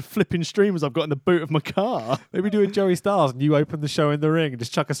 400 flipping streamers I've got in the boot of my car. Maybe do a Joey Styles and you open the show in the ring and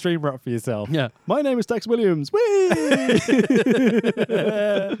just chuck a streamer up for yourself. Yeah. My name is Tex Williams. Whee!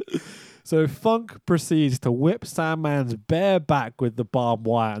 So Funk proceeds to whip Sandman's bare back with the barbed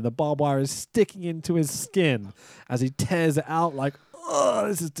wire, and the barbed wire is sticking into his skin as he tears it out like, oh,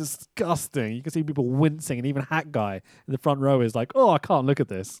 this is disgusting. You can see people wincing, and even Hat Guy in the front row is like, oh, I can't look at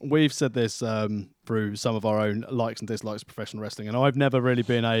this. We've said this through some of our own likes and dislikes of professional wrestling, and I've never really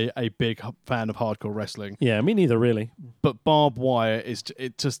been a big fan of hardcore wrestling. Yeah, me neither, really. But barbed wire is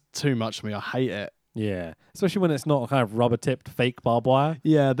just too much for me. I hate it. Yeah, especially when it's not kind of rubber-tipped fake barbed wire.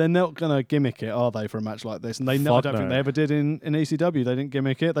 Yeah, they're not going to gimmick it, are they, for a match like this? And I Fuck don't no. think they ever did in ECW. They didn't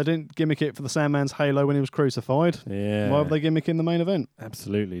gimmick it. They didn't gimmick it for the Sandman's halo when he was crucified. Yeah. Why would they gimmick in the main event?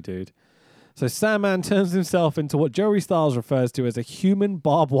 Absolutely, dude. So Sandman turns himself into what Joey Styles refers to as a human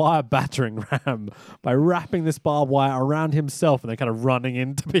barbed wire battering ram by wrapping this barbed wire around himself and then kind of running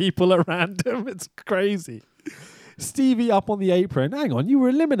into people around him. It's crazy. Stevie up on the apron. Hang on, you were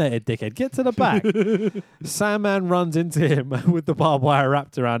eliminated, dickhead. Get to the back. Sandman runs into him with the barbed wire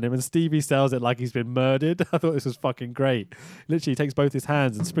wrapped around him, and Stevie sells it like he's been murdered. I thought this was fucking great. Literally takes both his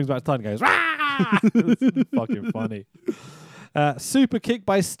hands and springs back to time and goes, "Rah!" It's fucking funny. Super kick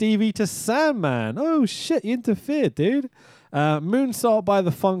by Stevie to Sandman. Oh shit, you interfered, dude. Moonsault by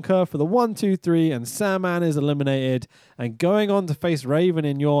the Funker for the 1, 2, 3, and Sandman is eliminated. And going on to face Raven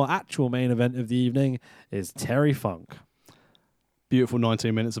in your actual main event of the evening is Terry Funk. Beautiful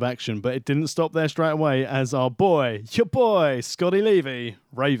 19 minutes of action, but it didn't stop there straight away as your boy, Scotty Levy,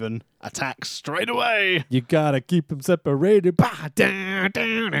 Raven, attacks straight away. You gotta keep them separated. Bah, down,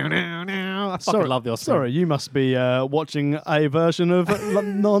 down, down, down, down. I fucking love the Oscar. Sorry, you must be watching a version of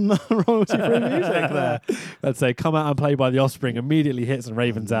non-royalty-free music there. Let's say Come Out and Play by the Offspring immediately hits and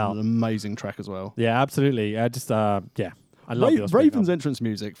Raven's out. An amazing track as well. Yeah, absolutely. I love the Offspring. Raven's entrance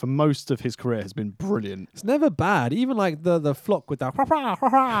music for most of his career has been brilliant. It's never bad. Even like the flock with that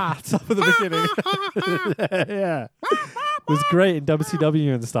stuff at the beginning. Yeah. It was great in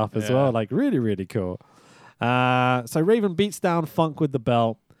WCW and stuff as well. Like really, really cool. So Raven beats down Funk with the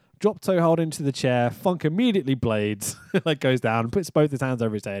belt. Drop toe hold into the chair. Funk immediately blades. Like goes down, puts both his hands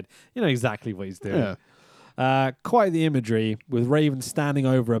over his head. You know exactly what he's doing. Yeah. Quite the imagery with Raven standing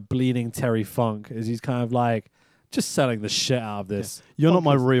over a bleeding Terry Funk as he's kind of like just selling the shit out of this. Yeah. You're Funk not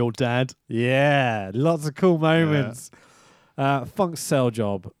my is- real dad. Yeah, lots of cool moments. Funk's cell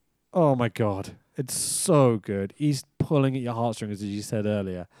job. Oh my god, it's so good. He's pulling at your heartstrings, as you said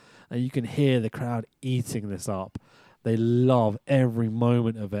earlier, and you can hear the crowd eating this up. They love every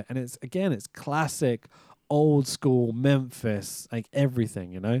moment of it, and it's classic, old school Memphis, like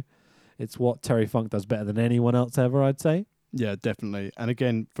everything. You know, it's what Terry Funk does better than anyone else ever, I'd say. Yeah, definitely. And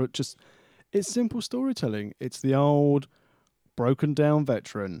again, it's simple storytelling. It's the old broken down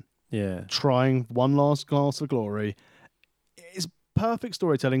veteran Yeah, trying one last glass of glory. It's perfect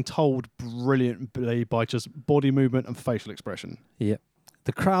storytelling told brilliantly by just body movement and facial expression. yep.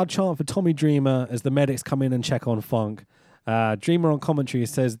 The crowd chant for Tommy Dreamer as the medics come in and check on Funk. Dreamer on commentary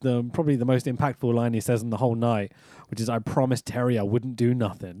says probably the most impactful line he says in the whole night, which is, "I promised Terry I wouldn't do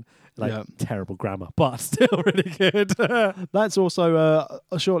nothing." Like, terrible grammar, but still really good. That's also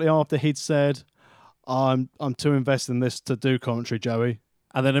shortly after he'd said, I'm too invested in this to do commentary, Joey.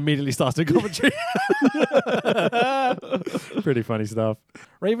 And then immediately starts the commentary. Pretty funny stuff.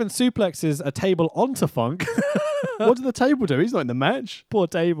 Raven suplexes a table onto Funk. What did the table do? He's not in the match. Poor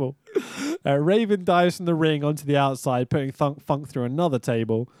table. Raven dives from the ring onto the outside, putting Funk through another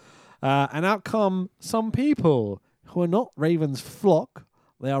table. And out come some people who are not Raven's flock.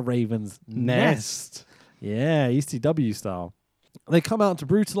 They are Raven's nest. Yeah, ECW style. They come out to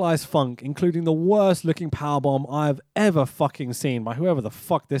brutalize Funk, including the worst looking powerbomb I've ever fucking seen by whoever the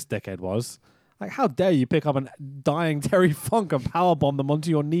fuck this dickhead was. Like, how dare you pick up a dying Terry Funk and powerbomb them onto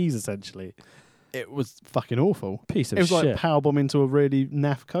your knees, essentially. It was fucking awful. Piece of It was shit. like powerbomb into a really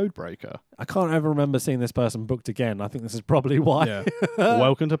naff code breaker. I can't ever remember seeing this person booked again. I think this is probably why. Yeah.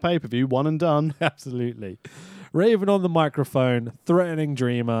 Welcome to pay-per-view, one and done. Absolutely. Raven on the microphone, threatening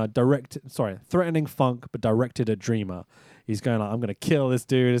Funk, but directed at Dreamer. He's going like, I'm going to kill this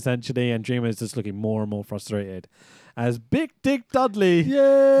dude, essentially, and Dreamer is just looking more and more frustrated. As Big Dick Dudley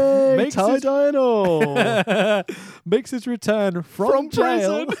Yay! Makes his- Tie-dye and all. makes his return from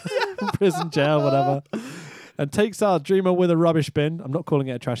jail, prison jail, whatever, and takes out Dreamer with a rubbish bin. I'm not calling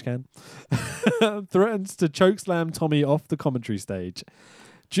it a trash can. Threatens to chokeslam Tommy off the commentary stage.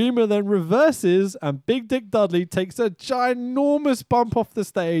 Dreamer then reverses, and Big Dick Dudley takes a ginormous bump off the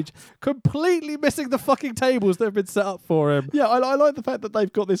stage, completely missing the fucking tables that have been set up for him. Yeah, I like the fact that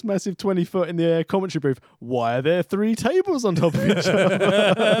they've got this massive 20-foot in the air commentary booth. Why are there 3 tables on top of each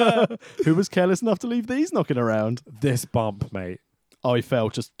other? Who was careless enough to leave these knocking around? This bump, mate. Oh, he fell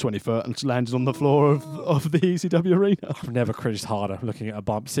just 20 foot and landed on the floor of the ECW arena. I've never cringed harder looking at a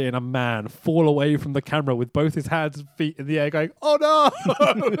bump, seeing a man fall away from the camera with both his hands and feet in the air going, oh no,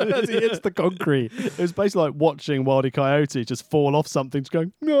 as he hits the concrete. It was basically like watching Wildy Coyote just fall off something, just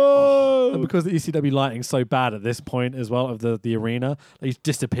going, no. And because the ECW lighting's so bad at this point as well of the arena, he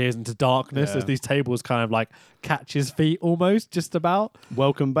disappears into darkness as these tables kind of like catch his feet almost, just about.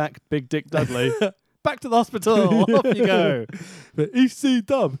 Welcome back, Big Dick Dudley. Back to the hospital. Off you go. But EC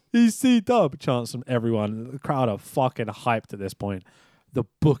dub chants from everyone. The crowd are fucking hyped at this point. The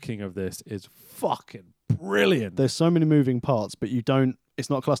booking of this is fucking brilliant. There's so many moving parts, but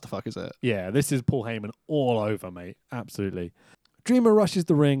it's not a clusterfuck, is it? Yeah, this is Paul Heyman all over, mate. Absolutely. Dreamer rushes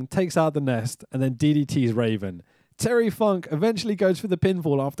the ring, takes out the nest, and then DDTs Raven. Terry Funk eventually goes for the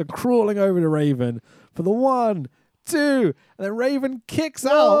pinfall after crawling over to Raven for the 1, 2, and then Raven kicks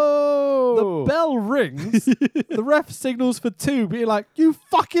out. The bell rings. The ref signals for 2, being like, you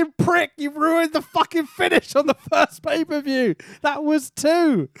fucking prick, you ruined the fucking finish on the first pay-per-view. That was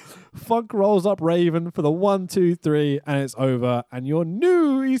 2. Funk rolls up Raven for the 1, 2, 3, and it's over. And your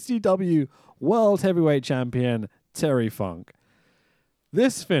new ECW World Heavyweight Champion, Terry Funk.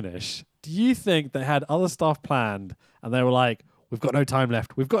 This finish, do you think they had other stuff planned and they were like, we've got no time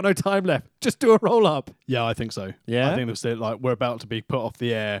left. Just do a roll up. Yeah, I think so. Yeah? I think they said, like, we're about to be put off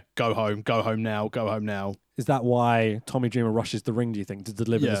the air. Go home now. Is that why Tommy Dreamer rushes the ring, do you think, to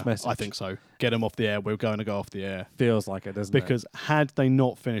deliver this message? I think so. Get them off the air. We're going to go off the air. Feels like it, doesn't it? Because had they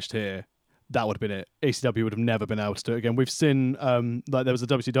not finished here, that would have been it. ECW would have never been able to do it again. We've seen, like, there was a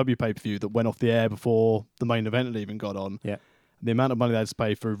WCW pay-per-view that went off the air before the main event had even got on. Yeah. The amount of money they had to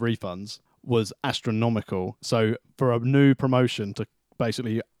pay through refunds was astronomical. So for a new promotion to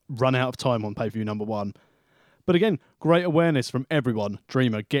basically run out of time on pay-per-view number 1. But again, great awareness from everyone.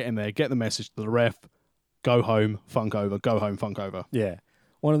 Dreamer, get in there, get the message to the ref. Go home, Funk over. Go home, Funk over. Yeah.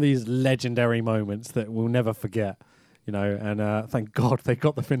 One of these legendary moments that we'll never forget, you know, and thank God they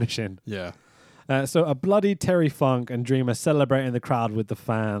got the finish in. Yeah. So a bloody Terry Funk and Dreamer celebrating the crowd with the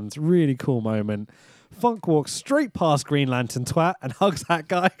fans. Really cool moment. Funk walks straight past Green Lantern Twat and hugs that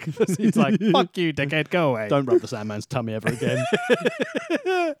guy because he's like, fuck you, dickhead, go away. Don't rub the Sandman's tummy ever again.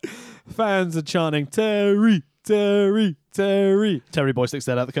 Fans are chanting, Terry, Terry, Terry. Terry Boy sticks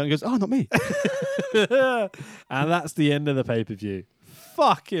that out the curtain and goes, oh, not me. And that's the end of the pay-per-view.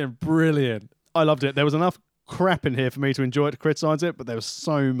 Fucking brilliant. I loved it. There was enough crap in here for me to enjoy it, to criticise it, but there was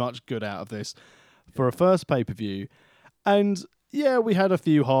so much good out of this for a first pay-per-view. And yeah, we had a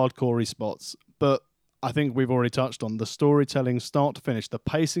few hardcore spots, but I think we've already touched on the storytelling start to finish, the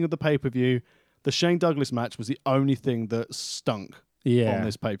pacing of the pay-per-view. The Shane Douglas match was the only thing that stunk on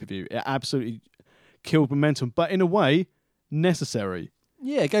this pay-per-view. It absolutely killed momentum, but in a way, necessary.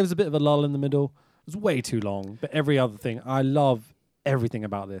 Yeah, it gave us a bit of a lull in the middle. It was way too long, but every other thing, I love everything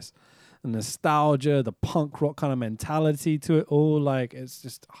about this. The nostalgia, the punk rock kind of mentality to it all. Like, it's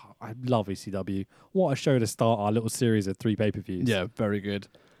just, I love ECW. What a show to start our little series of 3 pay-per-views. Yeah, very good.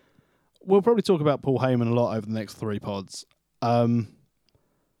 We'll probably talk about Paul Heyman a lot over the next 3 pods.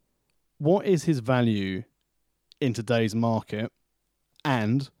 What is his value in today's market?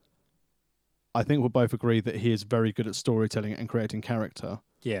 And I think we'll both agree that he is very good at storytelling and creating character.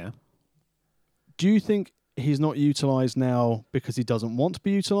 Yeah. Do you think he's not utilised now because he doesn't want to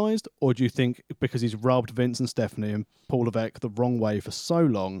be utilised? Or do you think because he's rubbed Vince and Stephanie and Paul Levesque the wrong way for so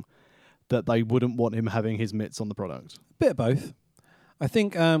long that they wouldn't want him having his mitts on the product? Bit of both. I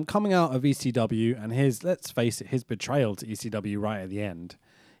think coming out of ECW and his, let's face it, his betrayal to ECW right at the end,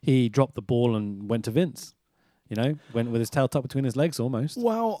 he dropped the ball and went to Vince. You know, went with his tail tucked between his legs almost.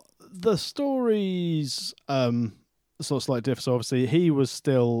 Well, the stories sort of slightly different. So obviously he was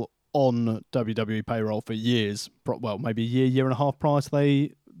still on WWE payroll for years, well, maybe a year and a half prior to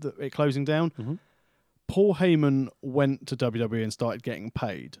it closing down. Mm-hmm. Paul Heyman went to WWE and started getting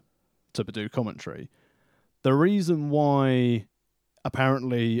paid to do commentary. The reason why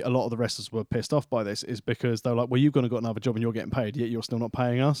apparently a lot of the wrestlers were pissed off by this is because they're like, well, you've got another job and you're getting paid, yet you're still not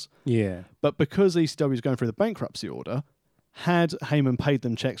paying us. Yeah. But because ECW is going through the bankruptcy order, had Heyman paid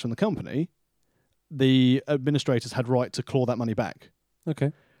them checks from the company, the administrators had right to claw that money back.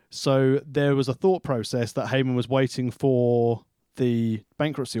 Okay. So there was a thought process that Heyman was waiting for the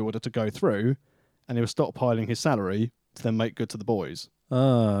bankruptcy order to go through, and he was stockpiling his salary to then make good to the boys.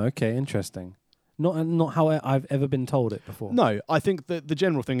 Oh, okay, interesting. Not how I've ever been told it before. No, I think that the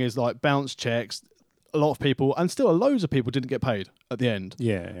general thing is like bounce checks. A lot of people, and still loads of people, didn't get paid at the end.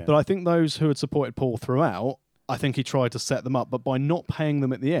 Yeah. But I think those who had supported Paul throughout, I think he tried to set them up. But by not paying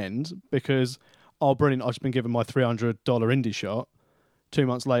them at the end, because, oh, brilliant, I've just been given my $300 indie shot, 2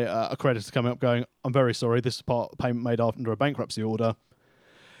 months later, a creditor coming up going, I'm very sorry, this is part payment made under a bankruptcy order.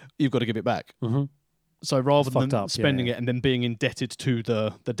 You've got to give it back. Mm-hmm. So rather It's fucked than up, spending yeah. it and then being indebted to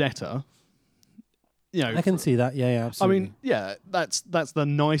the debtor, you know, I can see that. Yeah, absolutely. I mean, yeah, that's the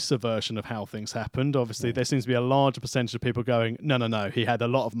nicer version of how things happened. Obviously, there seems to be a larger percentage of people going, no, he had a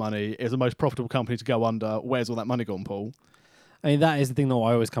lot of money. It was the most profitable company to go under. Where's all that money gone, Paul? I mean, that is the thing that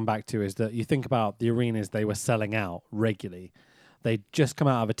I always come back to is that you think about the arenas they were selling out regularly. They'd just come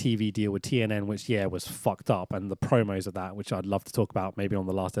out of a TV deal with TNN, which, was fucked up. And the promos of that, which I'd love to talk about maybe on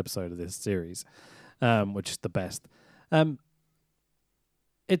the last episode of this series, which is the best.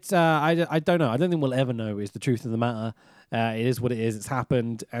 It's I don't know. I don't think we'll ever know is the truth of the matter. It is what it is. It's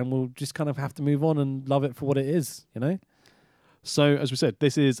happened. And we'll just kind of have to move on and love it for what it is, you know? So, as we said,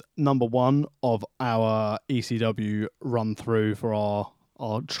 this is number 1 of our ECW run through for our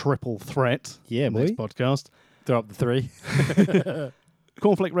triple threat next podcast. Throw up the 3.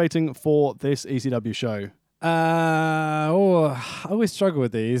 Cornflake rating for this ECW show. I always struggle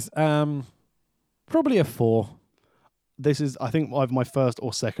with these. Probably a 4. This is, I think, either my first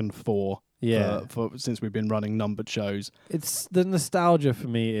or second 4 for since we've been running numbered shows. It's the nostalgia for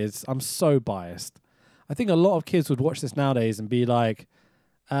me is I'm so biased. I think a lot of kids would watch this nowadays and be like,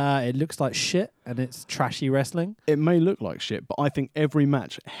 it looks like shit and it's trashy wrestling. It may look like shit, but I think every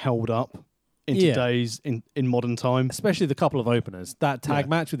match held up in today's in modern time. Especially the couple of openers. That tag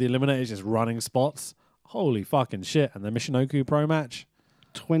match with the Eliminators just running spots. Holy fucking shit. And the Michinoku Pro match.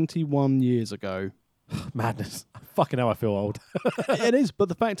 21 years ago. Madness. Fucking hell, I feel old. It is, but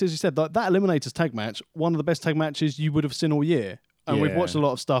the fact is, you said that Eliminators tag match, one of the best tag matches you would have seen all year. And we've watched a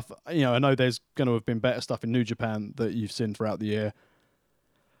lot of stuff. You know, I know there's going to have been better stuff in New Japan that you've seen throughout the year.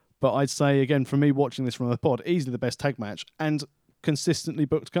 But I'd say, again, for me watching this from the pod, easily the best tag match and consistently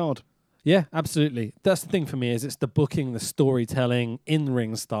booked card. Yeah, absolutely. That's the thing for me is it's the booking, the storytelling,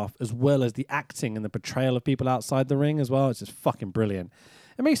 in-ring stuff, as well as the acting and the portrayal of people outside the ring as well. It's just fucking brilliant.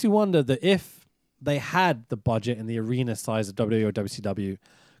 It makes you wonder that if they had the budget and the arena size of WWE or WCW,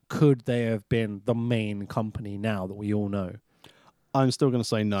 could they have been the main company now that we all know? I'm still going to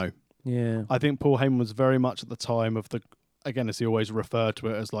say no. Yeah. I think Paul Heyman was very much at the time of the, again, as he always referred to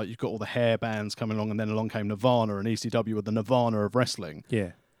it, as like you've got all the hair bands coming along and then along came Nirvana and ECW with the Nirvana of wrestling.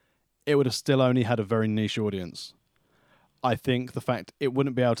 Yeah. It would have still only had a very niche audience. I think the fact it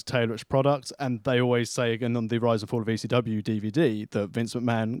wouldn't be able to tailor its product, and they always say again on the Rise and Fall of ECW DVD that Vince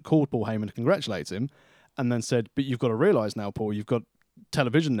McMahon called Paul Heyman to congratulate him and then said, but you've got to realise now, Paul, you've got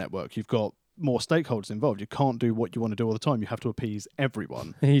television network, you've got more stakeholders involved. You can't do what you want to do all the time. You have to appease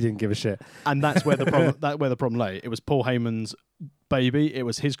everyone. He didn't give a shit. And that's where the problem where the problem lay. It was Paul Heyman's baby. It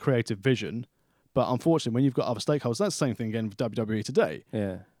was his creative vision. But unfortunately, when you've got other stakeholders, that's the same thing again with WWE today.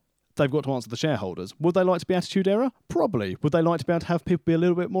 Yeah. They've got to answer the shareholders. Would they like to be Attitude Era? Probably. Would they like to be able to have people be a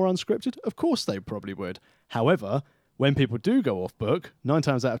little bit more unscripted? Of course they probably would. However, when people do go off book, 9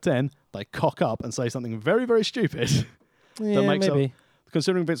 times out of 10, they cock up and say something very, very stupid. Yeah, that makes maybe. up.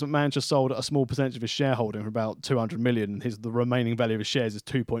 Considering Vince McMahon just sold a small percentage of his shareholding for about $200 million, the remaining value of his shares is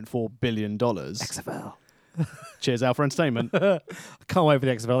 $2.4 billion. XFL. Cheers, Al, for entertainment. I can't wait for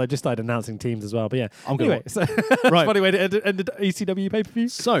the XFL. They just started announcing teams as well. But yeah. I'm gonna anyway, so Right. funny way to end the ECW pay-per-view.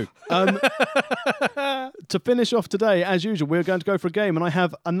 So, to finish off today, as usual, we're going to go for a game, and I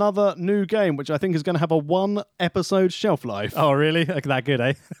have another new game, which I think is going to have a 1-episode shelf life. Oh, really? Like that good,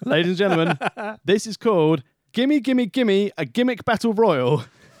 eh? Ladies and gentlemen, this is called Gimme, Gimme, Gimme, a Gimmick Battle Royal.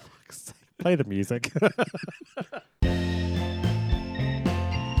 Play the music.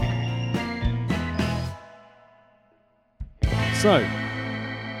 So,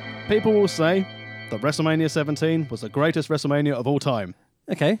 people will say that WrestleMania 17 was the greatest WrestleMania of all time.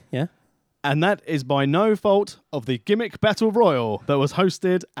 Okay, yeah. And that is by no fault of the Gimmick Battle Royal that was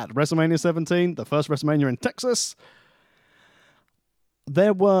hosted at WrestleMania 17, the first WrestleMania in Texas.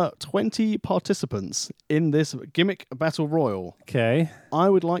 There were 20 participants in this Gimmick Battle Royal. Okay. I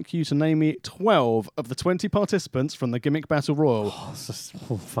would like you to name me 12 of the 20 participants from the Gimmick Battle Royal. Oh,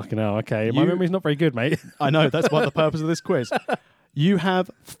 fucking hell. Okay. My memory's not very good, mate. I know, that's what the purpose of this quiz. You have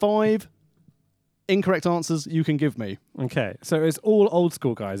 5 incorrect answers you can give me. Okay. So it's all old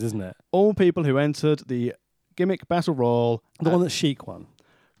school guys, isn't it? All people who entered the Gimmick Battle Royal. The one that Sheik won.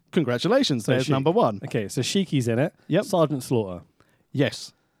 Congratulations, So there's Sheik. number 1. Okay, so Sheiky's in it. Yep. Sergeant Slaughter.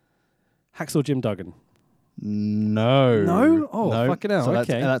 Yes. Hacksaw Jim Duggan. No. No? Oh, fucking hell, So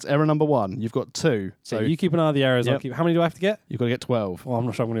okay. that's error number 1. You've got 2. So So you keep an eye on the errors. I'll Yep. keep. How many do I have to get? you've got to get 12. Well, I'm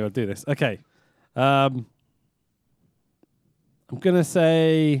not sure I'm going to be able to do this. Okay. I'm going to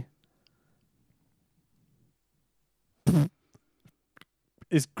say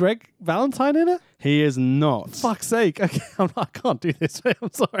Is Greg Valentine in it? He is not. Fuck's sake. Okay, I can't do this.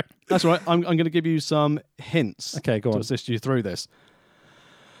 I'm sorry. That's right. I'm going to give you some hints. Okay, go to on. assist you through this.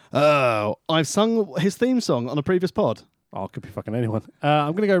 Oh, I've sung his theme song on a previous pod. Oh, it could be fucking anyone.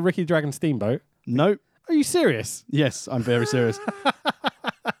 I'm going to go Ricky Dragon Steamboat. Nope. Are you serious? Yes, I'm very serious.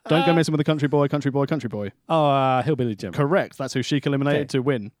 Don't go messing with the country boy, country boy, country boy. Oh, Hillbilly Jim. Correct. That's who Sheik eliminated Okay. to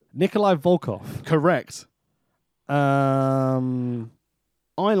win. Nikolai Volkov. Correct. Oh,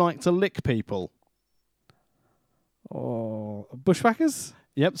 I like to lick people. Bushwhackers?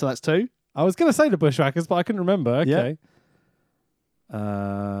 Yep, so that's 2. I was going to say the Bushwhackers, but I couldn't remember. Okay.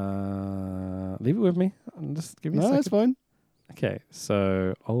 Leave it with me. Just give me a No, second. that's fine. Okay,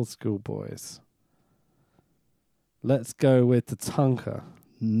 so old school boys. Let's go with Tatanka.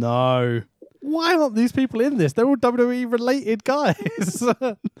 No. Why aren't these people in this? They're all WWE related guys.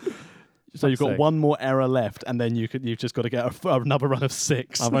 So you've got sake. one more error left, and then you've just got to get another run of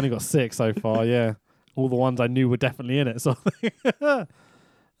 6. I've only got 6 so far, yeah. All the ones I knew were definitely in it. So,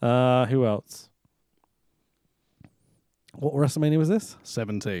 who else? What WrestleMania was this?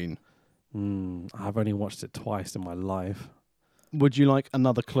 17. I've only watched it twice in my life. Would you like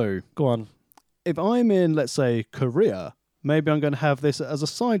another clue? Go on. If I'm in, let's say, Korea, maybe I'm going to have this as a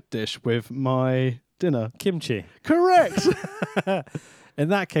side dish with my dinner. Kimchi. Correct. In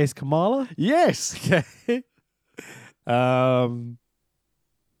that case, Kamala. Yes. Okay. I'm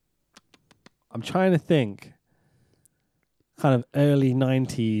trying to think kind of early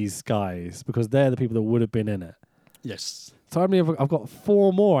 90s guys because they're the people that would have been in it. Yes. So I've got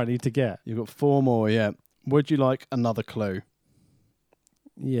 4 more I need to get. You've got 4 more, yeah. Would you like another clue?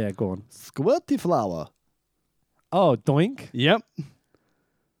 Yeah, go on. Squirty flower. Oh, Doink. Yep.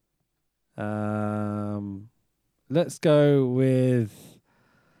 Let's go with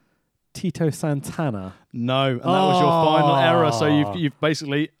Tito Santana. No, and that was your final Oh. error. So you've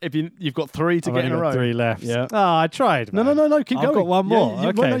basically you've got 3 to I've get only in a got row. 3 left. Yeah. Oh, I tried. No, man. no. Keep I've going. got one more. Yeah,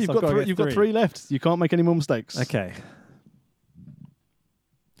 Okay, you've so I've got to get you've got 3. 3 left. You can't make any more mistakes. Okay.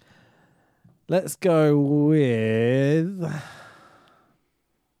 Let's go with.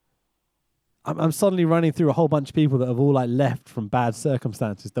 I'm suddenly running through a whole bunch of people that have all like left from bad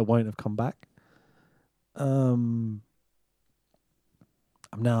circumstances that won't have come back.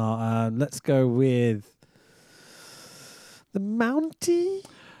 Let's go with the Mountie.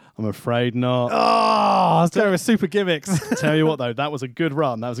 I'm afraid not. Oh, let's go with Super Gimmicks. Tell you what, though, that was a good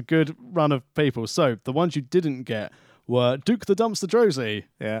run. That was a good run of people. So the ones you didn't get were Duke the Dumpster Drozy,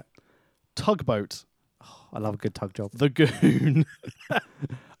 Yeah, Tugboat, I love a good tug job. The Goon,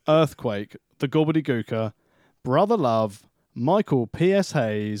 Earthquake, The Gobbledygooker, Brother Love, Michael P.S.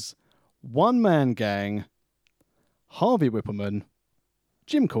 Hayes, One Man Gang, Harvey Whippleman,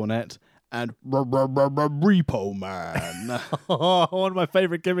 Jim Cornette, and Repo Man. One of my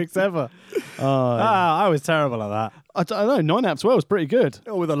favorite gimmicks ever. I was terrible at that. I don't know, 9 out of 12 is pretty good.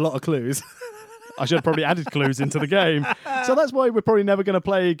 With a lot of clues. I should have probably added clues into the game. So that's why we're probably never going to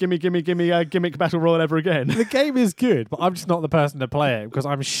play Gimme Gimmick Battle Royale ever again. The game is good, but I'm just not the person to play it because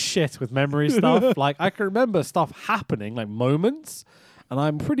I'm shit with memory stuff. Like, I can remember stuff happening, like moments, and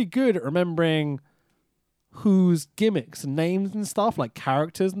I'm pretty good at remembering whose gimmicks and names and stuff, like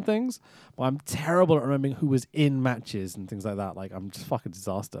characters and things. But I'm terrible at remembering who was in matches and things like that. Like, I'm just fucking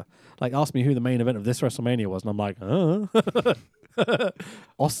disaster. Like, ask me who the main event of this WrestleMania was, and I'm like,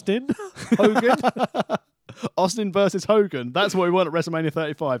 Austin? Hogan? Austin versus Hogan. That's what we want at WrestleMania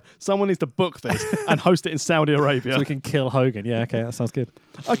 35. Someone needs to book this and host it in Saudi Arabia. So we can kill Hogan. Yeah, okay, that sounds good.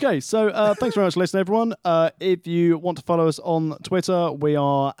 Okay, so thanks very much for listening, everyone. If you want to follow us on Twitter, we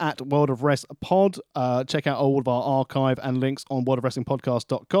are at World of Rest Pod. Check out all of our archive and links on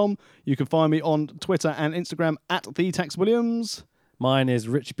worldofwrestlingpodcast.com. You can find me on Twitter and Instagram at TheTaxWilliams. Mine is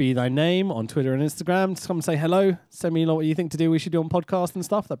Rich Be Thy Name on Twitter and Instagram. Just come and say hello. Send me what you think we should do on podcast and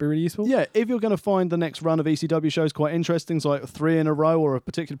stuff. That'd be really useful. Yeah, if you're going to find the next run of ECW shows quite interesting, so like 3 in a row or a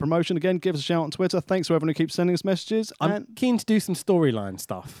particular promotion, again, give us a shout on Twitter. Thanks to everyone who keeps sending us messages. I'm keen to do some storyline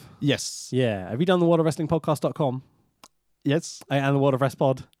stuff. Yes. Yeah. Have you done the worldofwrestlingpodcast.com Yes. and the World of Rest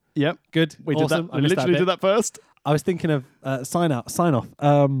Pod? Yep. Good. We Awesome. did that. We literally did that first. I was thinking of sign off.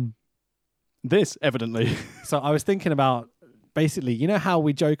 This, evidently. So I was thinking about basically, you know how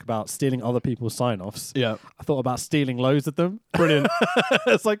we joke about stealing other people's sign-offs? Yeah. I thought about stealing loads of them. Brilliant.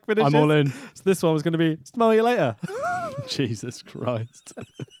 It's like finishes. I'm all in. So this one was going to be, smell you later. Jesus Christ.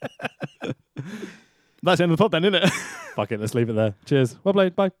 That's the end of the pod then, isn't it? Fuck it, let's leave it there. Cheers. Well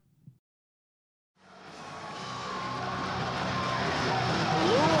played. Bye.